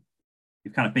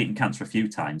you've kind of beaten cancer a few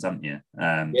times, haven't you?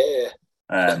 Yeah.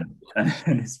 And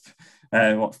it's,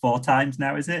 4 times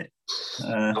now, is it?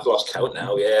 I've lost count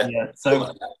now. Yeah. Yeah.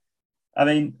 So, I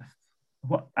mean,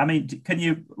 can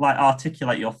you like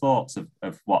articulate your thoughts of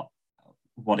what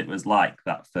it was like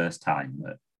that first time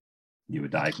that you were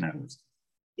diagnosed?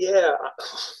 Yeah,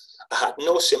 I had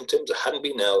no symptoms. I hadn't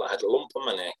been ill. I had a lump on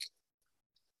my neck.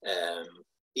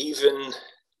 Even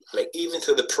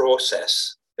through the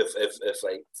process of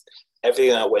like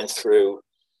everything I went through,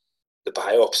 the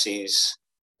biopsies.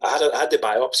 I had the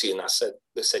biopsy, and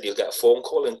they said you'll get a phone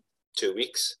call in 2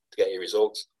 weeks to get your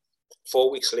results. 4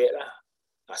 weeks later,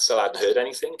 I still hadn't heard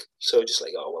anything. So just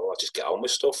like, oh well, I'll just get on with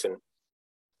stuff. And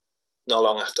not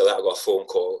long after that, I got a phone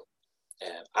call.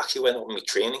 Actually went up with my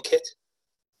training kit.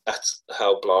 That's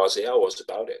how blasé I was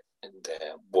about it. And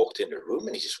walked in the room,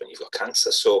 and he just went, "You've got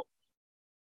cancer." So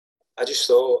I just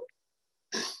thought,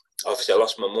 obviously I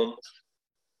lost my mum.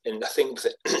 And I think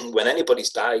that when anybody's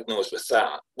diagnosed with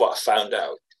that, what I found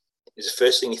out is the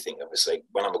first thing you think of is like,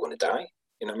 when am I going to die?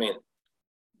 You know what I mean?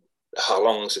 How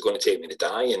long is it going to take me to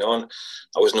die? And I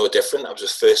was no different. That was the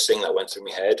first thing that went through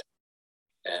my head.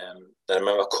 Then I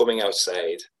remember coming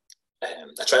outside. I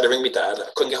tried to ring my dad. I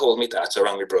couldn't get hold of my dad, so I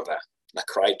rang my brother. And I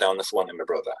cried down the phone to my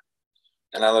brother.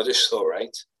 And then I just thought,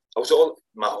 right,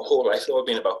 my whole life, it all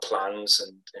been about plans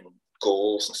and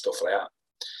goals and stuff like that.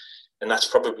 And that's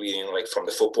probably, like from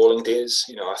the footballing days,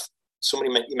 you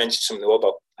mentioned something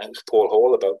about, I think it was Paul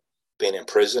Hall, about being in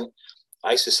prison.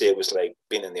 I used to say it was like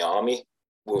being in the army.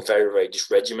 We were very, very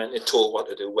just regimented, told what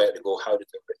to do, where to go, how to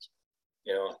do it.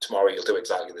 Tomorrow you'll do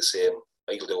exactly the same.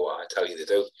 You'll do what I tell you to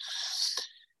do.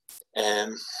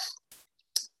 And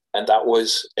that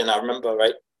was, and I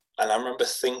remember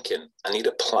thinking, I need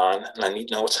a plan, and I need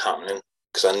to know what's happening,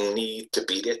 because I need to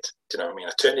beat it. Do you know what I mean?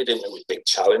 I turned it into a big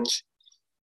challenge.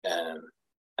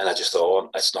 And I just thought,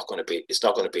 it's not going to be this.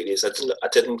 I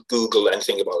didn't Google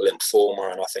anything about lymphoma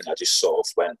or nothing. I just sort of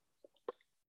went,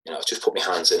 just put my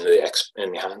hands into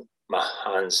my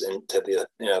hands into the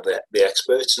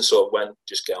experts, and sort of went,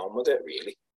 just get on with it,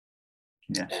 really.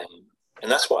 Yeah.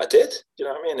 And that's what I did, you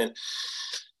know what I mean? And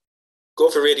go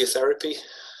for radiotherapy.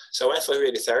 So I went for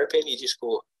radiotherapy, and you just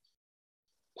go,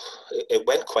 it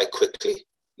went quite quickly,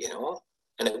 you know?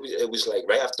 And it was like,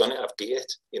 right, I've done it, I've beat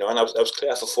it, you know? And I was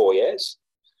clear for 4 years.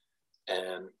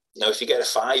 Now, if you get a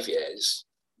 5 years,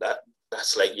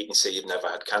 that's like, you can say you've never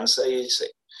had cancer, you see.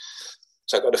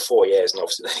 So I got a 4 years, and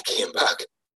obviously then it came back.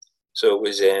 So it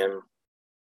was, and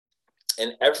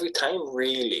every time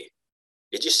really,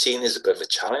 it just seemed as a bit of a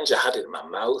challenge. I had it in my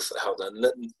mouth. I had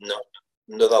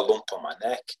another lump on my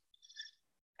neck.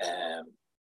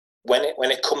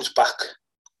 When it comes back,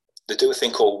 they do a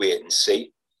thing called wait and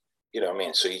see. You know what I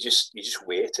mean? So you just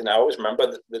wait. And I always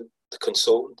remember the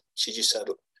consultant. She just said,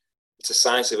 it's the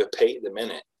size of a pea at the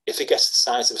minute. If it gets the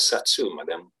size of a satsuma,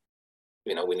 then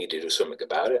you know we need to do something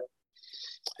about it.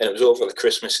 And it was over the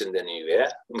Christmas and the New Year.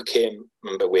 And I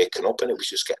remember waking up, and it was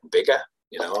just getting bigger.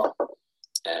 You know.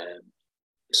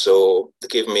 So they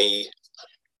gave me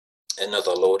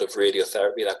another load of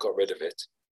radiotherapy that got rid of it.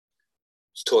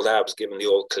 I was told I was given the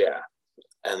all clear,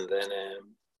 and then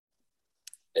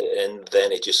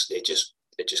it just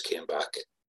came back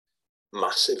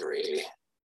massive, really.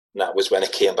 And that was when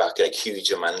it came back like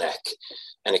huge in my neck,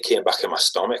 and it came back in my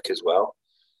stomach as well.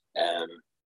 And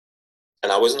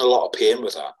I was in a lot of pain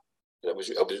with that. It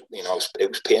was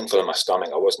painful in my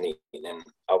stomach. I wasn't eating, and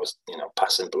I was, you know,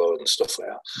 passing blood and stuff like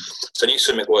that. So I knew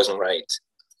something wasn't right.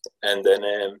 And then,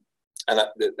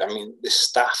 the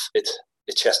staff at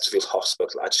Chesterfield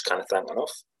Hospital, I just can't thank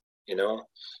enough, you know.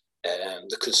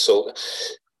 The consultant,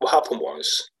 what happened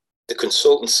was, the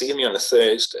consultant seen me on a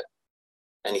Thursday,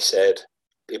 and he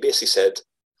basically said,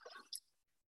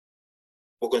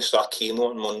 we're going to start chemo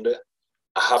on Monday.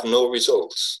 I have no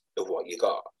results of what you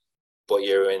got, but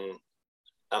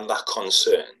I'm that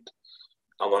concerned.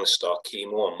 I want to start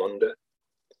chemo on Monday.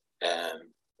 And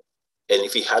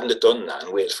if he hadn't have done that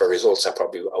and waited for results, I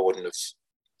definitely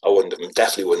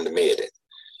wouldn't have made it.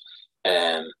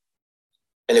 And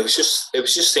it was just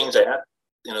things like that,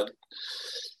 you know.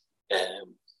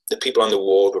 The people on the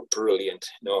ward were brilliant,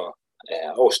 you know.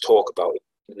 I always talk about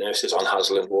the nurses on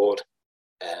Hasland ward,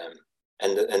 and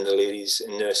the ladies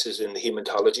and nurses in the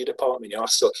hematology department. You know, I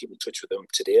still keep in touch with them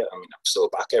today. I mean, I'm still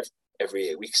back every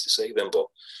 8 weeks to see them, but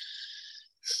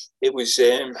it was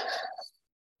just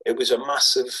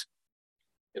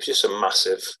a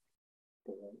massive,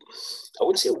 I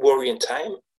wouldn't say a worrying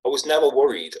time. I was never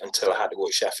worried until I had to go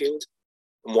to Sheffield.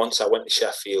 And once I went to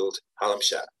Sheffield,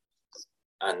 Hallamshire,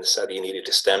 and they said you needed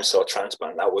a stem cell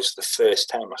transplant, that was the first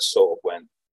time I sort of went,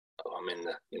 oh, I'm in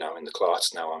the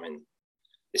clots now.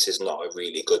 This is not a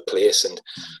really good place. And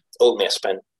ultimately, I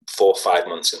spent 4 or 5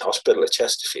 months in hospital at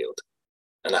Chesterfield,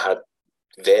 and I had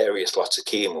lots of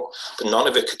chemo, but none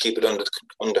of it could keep it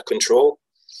under control.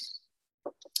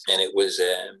 And it was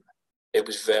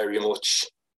very much,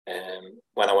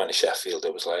 when I went to Sheffield,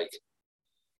 it was like,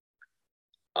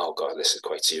 oh God, this is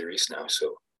quite serious now.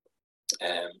 So,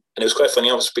 and it was quite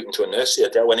funny. I was speaking to a nurse the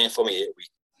other day. I went in for my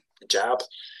 8-week jab,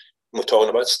 and we're talking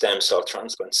about stem cell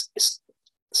transplants.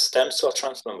 Stem cell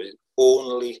transplant was the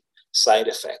only side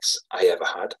effects I ever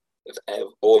had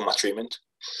of all my treatment.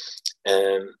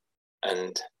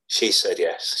 And she said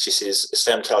yes. She says a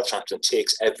stem cell transplant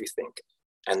takes everything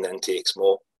and then takes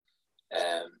more.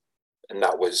 And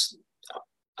that was,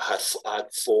 I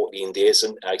had 14 days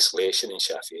in isolation in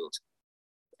Sheffield,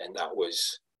 and that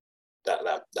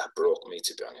broke me,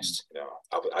 to be honest. You know,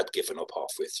 I'd given up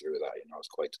halfway through that. You know, I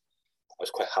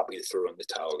was quite happy to throw in the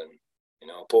towel, and you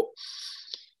know, but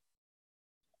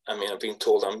I mean, I've been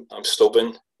told I'm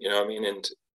stubborn. You know what I mean, and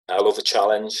I love a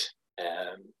challenge.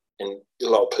 And a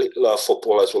lot of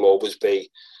footballers will always be,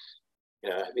 you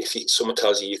know, if someone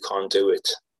tells you you can't do it,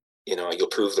 you know, you'll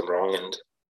prove them wrong. And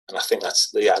I think that's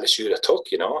the attitude I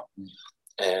took, you know.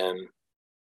 And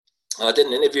I did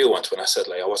an interview once when I said,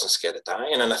 like, I wasn't scared of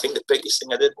dying. And I think the biggest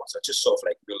thing I did was I just sort of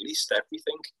like released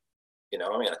everything. You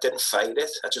know, I mean, I didn't fight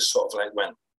it. I just sort of like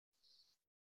went,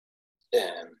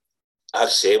 I'd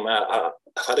say, I've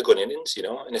had a good innings, you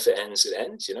know, and if it ends, it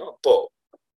ends, you know. But,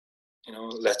 you know,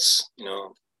 let's, you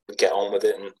know, get on with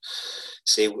it and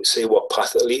see what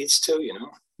path it leads to, you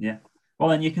know. Yeah.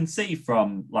 Well, and you can see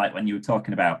from, like, when you were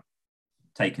talking about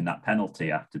taking that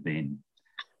penalty after being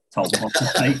told not to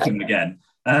take them again,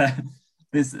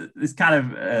 there's kind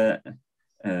of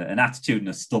an attitude and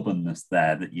a stubbornness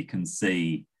there that you can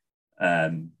see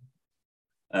in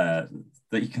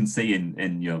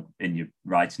your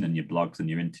writing and your blogs and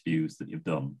your interviews that you've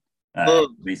done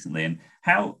recently. And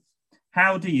how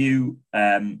do you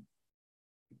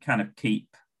kind of keep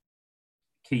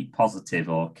positive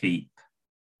or keep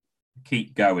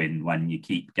going when you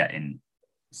keep getting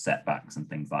setbacks and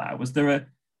things like that? Was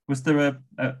Was there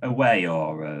a way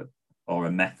or a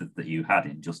method that you had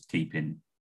in just keeping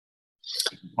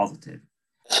positive?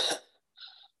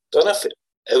 Don't know if it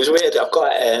was weird. I've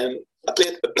got I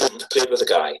played with a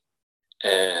guy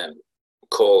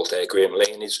called Graham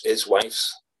Lane. His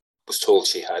wife was told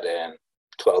she had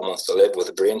 12 months to live with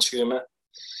a brain tumour,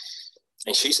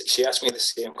 and she asked me the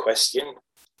same question,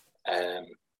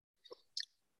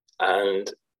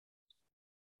 and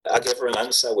I gave her an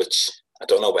answer which I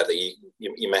don't know whether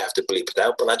you may have to bleep it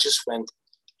out, but I just went,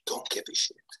 "Don't give a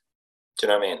shit." Do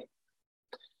you know what I mean?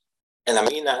 And I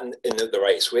mean that in the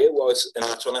rightest way. Was, and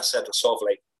that's when I said, sort of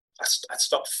like, I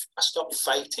stopped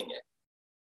fighting it.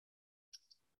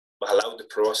 I allowed the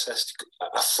process to.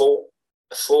 I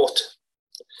fought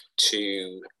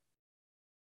to,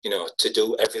 to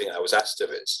do everything I was asked of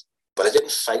us. But I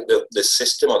didn't fight the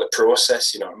system or the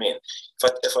process. You know what I mean?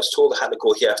 If I was told I had to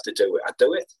go here, I have to do it, I'd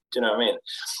do it. Do you know what I mean?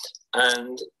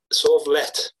 And sort of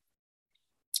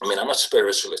I'm not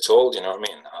spiritual at all. Do you know what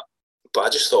I mean? But I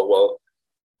just thought, well,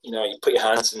 you put your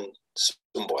hands in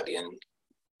somebody, and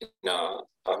I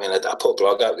put a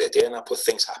blog out the other day, and I put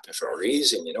things happen for a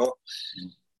reason, and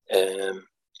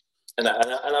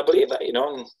I believe that,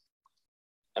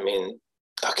 and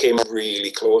I came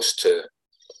really close to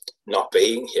not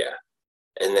being here,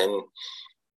 and then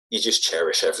you just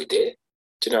cherish every day.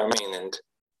 Do you know what I mean? And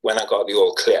when I got the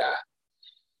all clear,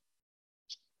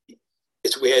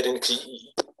 it's weird, and because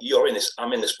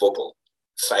I'm in this bubble,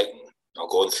 fighting or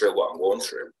going through what I'm going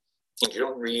through, and you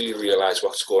don't really realize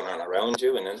what's going on around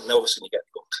you, and then all of a sudden you get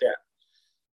to go clear,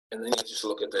 and then you just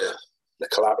look at the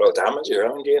collateral damage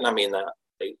around you, and I mean that,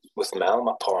 like, with Mel,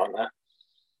 my partner,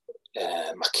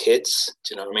 my kids,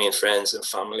 do you know what I mean, friends and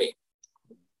family,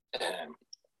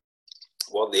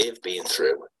 what they've been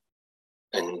through,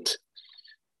 and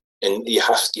you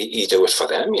do it for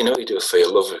them, you do it for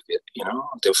your love of it,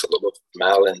 do it for the love of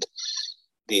Mel and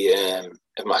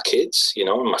of my kids,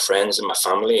 and my friends and my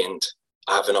family, and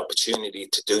I have an opportunity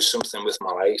to do something with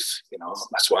my life.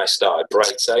 That's why I started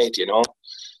Brightside. I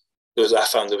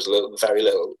found there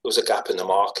was a gap in the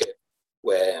market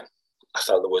where I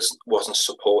felt there wasn't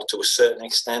support to a certain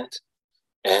extent,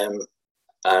 and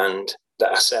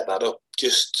that I set that up.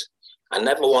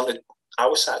 I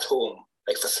was at home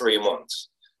like for 3 months,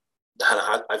 and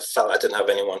I felt I didn't have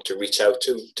anyone to reach out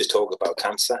to talk about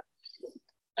cancer.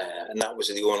 And that was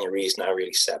the only reason I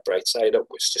really set Brightside up,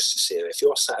 was just to say, if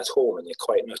you're sat at home and you're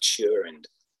quite not sure, and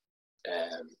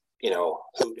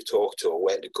who to talk to or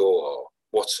where to go or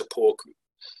what support group,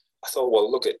 I thought, well,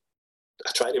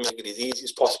 I tried to make it as easy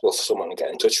as possible for someone to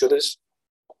get in touch with us,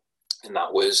 and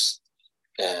that was,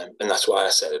 and that's why I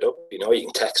set it up. You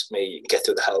can text me, you can get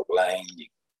to the helpline, you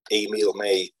can email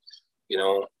me,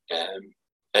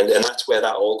 and that's where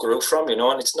that all grew from, and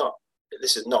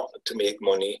this is not to make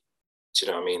money. Do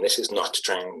you know what I mean? This is not to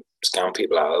try and scam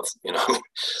people out of,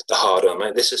 the hard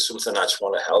earned. This is something I just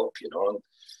want to help,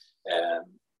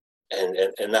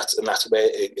 and that's where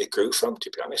it grew from, to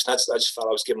be honest. I just felt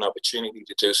I was given an opportunity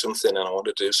to do something, and I want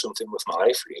to do something with my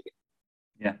life, really.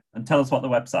 Yeah, and tell us what the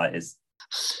website is.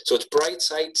 So it's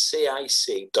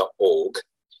brightsidecic.org.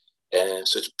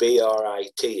 So it's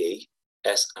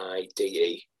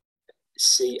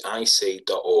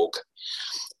BRITESIDECIC.org.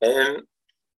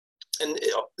 And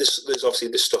there's obviously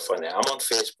this stuff on there. I'm on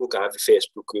Facebook. I have a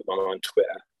Facebook group. I'm on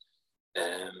Twitter.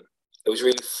 It was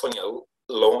really funny. I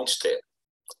launched it,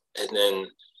 and then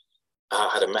I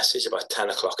had a message about 10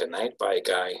 o'clock at night by a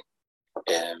guy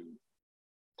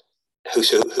who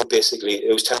basically,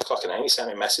 it was 10 o'clock at night. He sent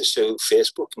me a message to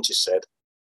Facebook and just said,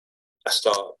 I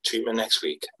start treatment next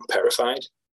week. I'm terrified.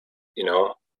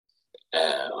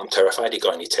 I'm terrified. You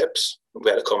got any tips? We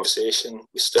had a conversation.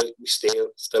 We still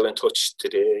in touch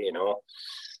today.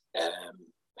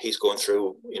 He's going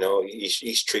through,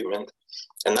 his treatment,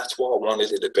 and that's what I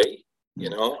wanted it to be.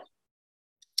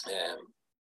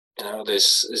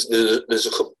 There's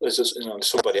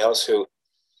somebody else who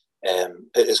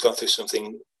has gone through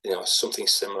something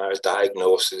similar, a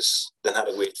diagnosis, then had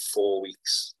to wait 4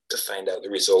 weeks to find out the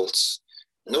results.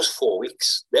 And those 4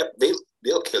 weeks,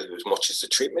 they'll kill you as much as the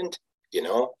treatment.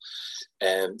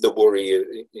 The worry,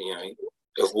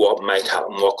 of what might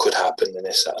happen, what could happen, and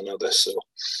this, that, and other. So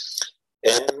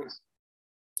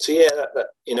yeah,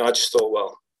 I just thought,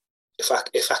 well, if I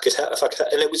could help,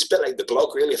 and it was a bit like the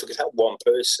blog, really. If I could help one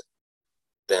person,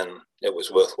 then it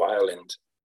was worthwhile, and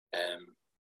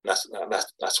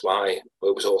that's why it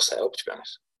was all set up, to be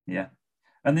honest. Yeah,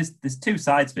 and there's two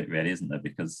sides of it, really, isn't there?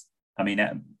 Because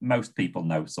most people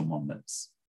know someone that's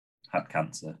had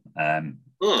cancer.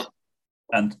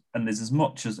 And there's as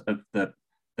much as of the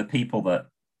people that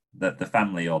the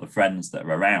family or the friends that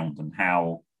are around, and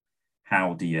how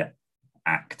how do you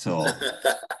act or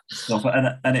stuff,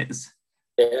 and it's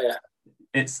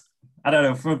I don't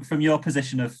know, from your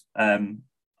position of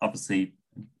obviously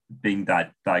being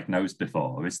diagnosed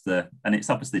before, and it's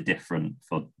obviously different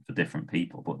for different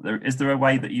people, but is there a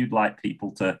way that you'd like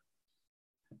people to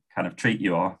kind of treat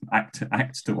you or act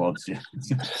towards you?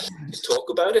 Just talk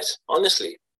about it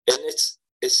honestly, and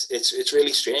it's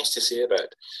really strange to say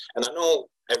about. And I know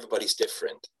everybody's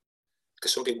different,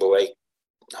 because some people like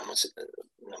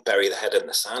bury the head in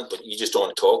the sand, but you just don't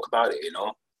want to talk about it,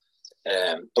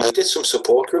 And we did some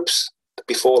support groups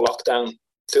before lockdown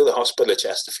through the hospital at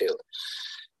Chesterfield,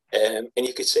 and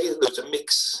you could say that there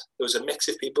was a mix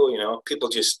of people, people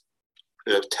just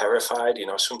terrified,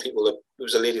 some people, there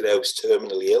was a lady there who was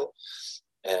terminally ill,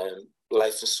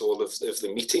 life and soul of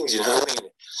the meetings, what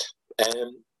I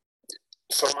mean.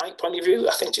 From my point of view,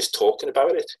 I think just talking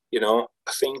about it, I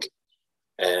think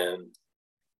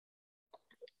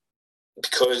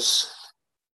because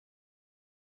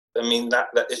I mean that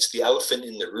it's the elephant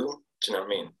in the room. Do you know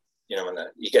what I mean? When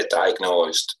you get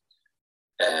diagnosed,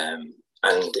 and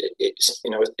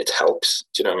it helps.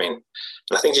 Do you know what I mean?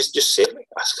 And I think just say,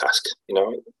 ask,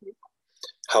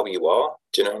 how you are.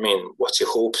 Do you know what I mean? What's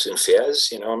your hopes and fears?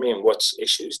 You know what I mean? What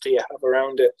issues do you have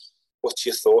around it? What's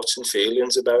your thoughts and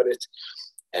feelings about it?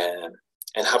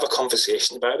 And have a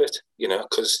conversation about it.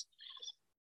 Because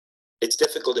it's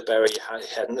difficult to bury your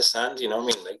head in the sand. You know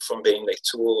what I mean? Like from being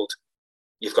told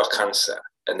you've got cancer,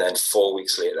 and then 4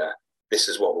 weeks later, this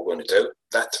is what we're going to do.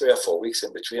 That 3 or 4 weeks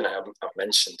in between I've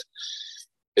mentioned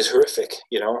is horrific,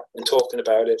 and talking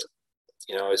about it,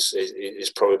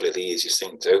 is probably the easiest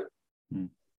thing to do.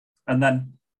 And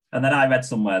then I read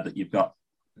somewhere that you've got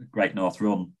Great North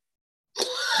Run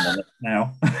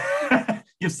now.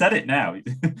 You've said it now.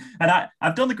 And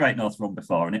I've done the Great North Run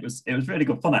before, and it was really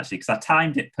good fun actually, because I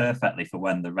timed it perfectly for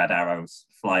when the red arrows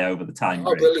fly over the time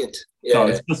bridge. Oh, brilliant. Yeah. So I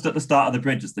was just at the start of the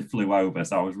bridge as they flew over,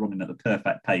 so I was running at the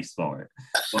perfect pace for it.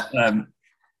 But,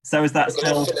 so is that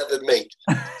still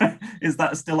is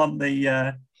that still on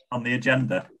the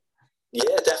agenda?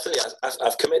 Yeah, definitely.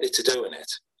 I've committed to doing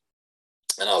it,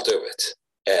 and I'll do it.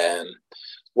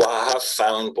 What I have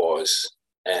found was,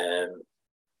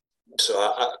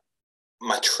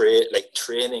 my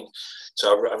training.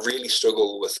 So I really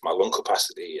struggle with my lung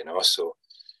capacity, So,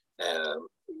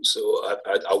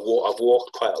 I've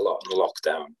walked quite a lot in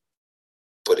lockdown,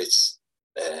 but it's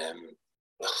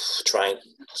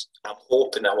I'm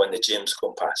hoping that when the gyms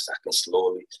come past, I can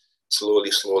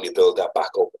slowly build that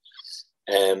back up.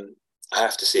 I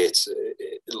have to say it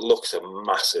looks a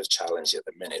massive challenge at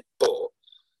the minute, but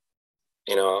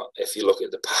if you look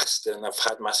at the past, then I've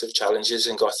had massive challenges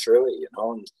and got through it,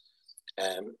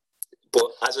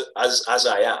 but as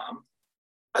I am,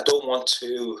 I don't want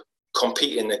to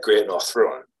compete in the Great North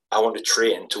Run. I want to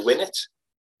train to win it.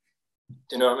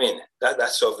 Do you know what I mean?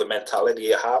 That's sort of the mentality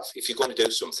you have. If you're going to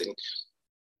do something,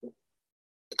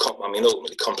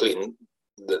 ultimately completing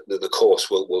the course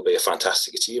will be a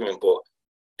fantastic achievement. But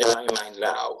in my mind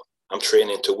now, I'm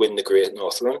training to win the Great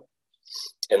North Run,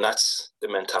 and that's the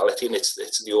mentality. And it's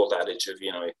the old adage of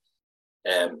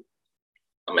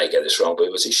I may get this wrong, but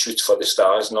it was shoot for the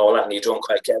stars and all that, and you don't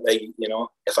quite get there.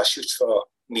 If I shoot for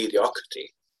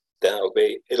mediocrity, then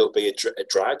it'll be a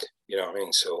drag. You know what I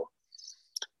mean? So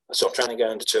I'm trying to get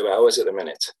under 2 hours at the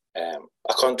minute.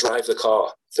 I can't drive the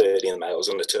car 30 miles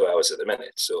under 2 hours at the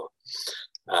minute. So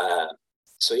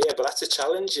yeah, but that's a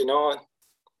challenge,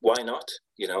 Why not?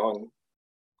 And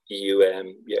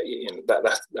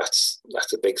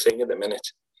that's a big thing at the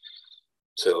minute.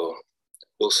 So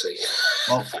we'll see.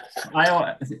 Well,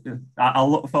 I'll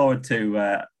look forward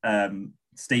to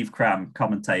Steve Cram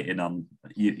commentating on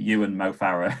you and Mo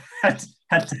Farah head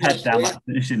to head down that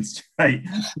finishing straight.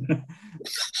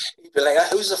 He'd be like,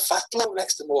 who's the fat bloke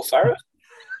next to Mo Farah?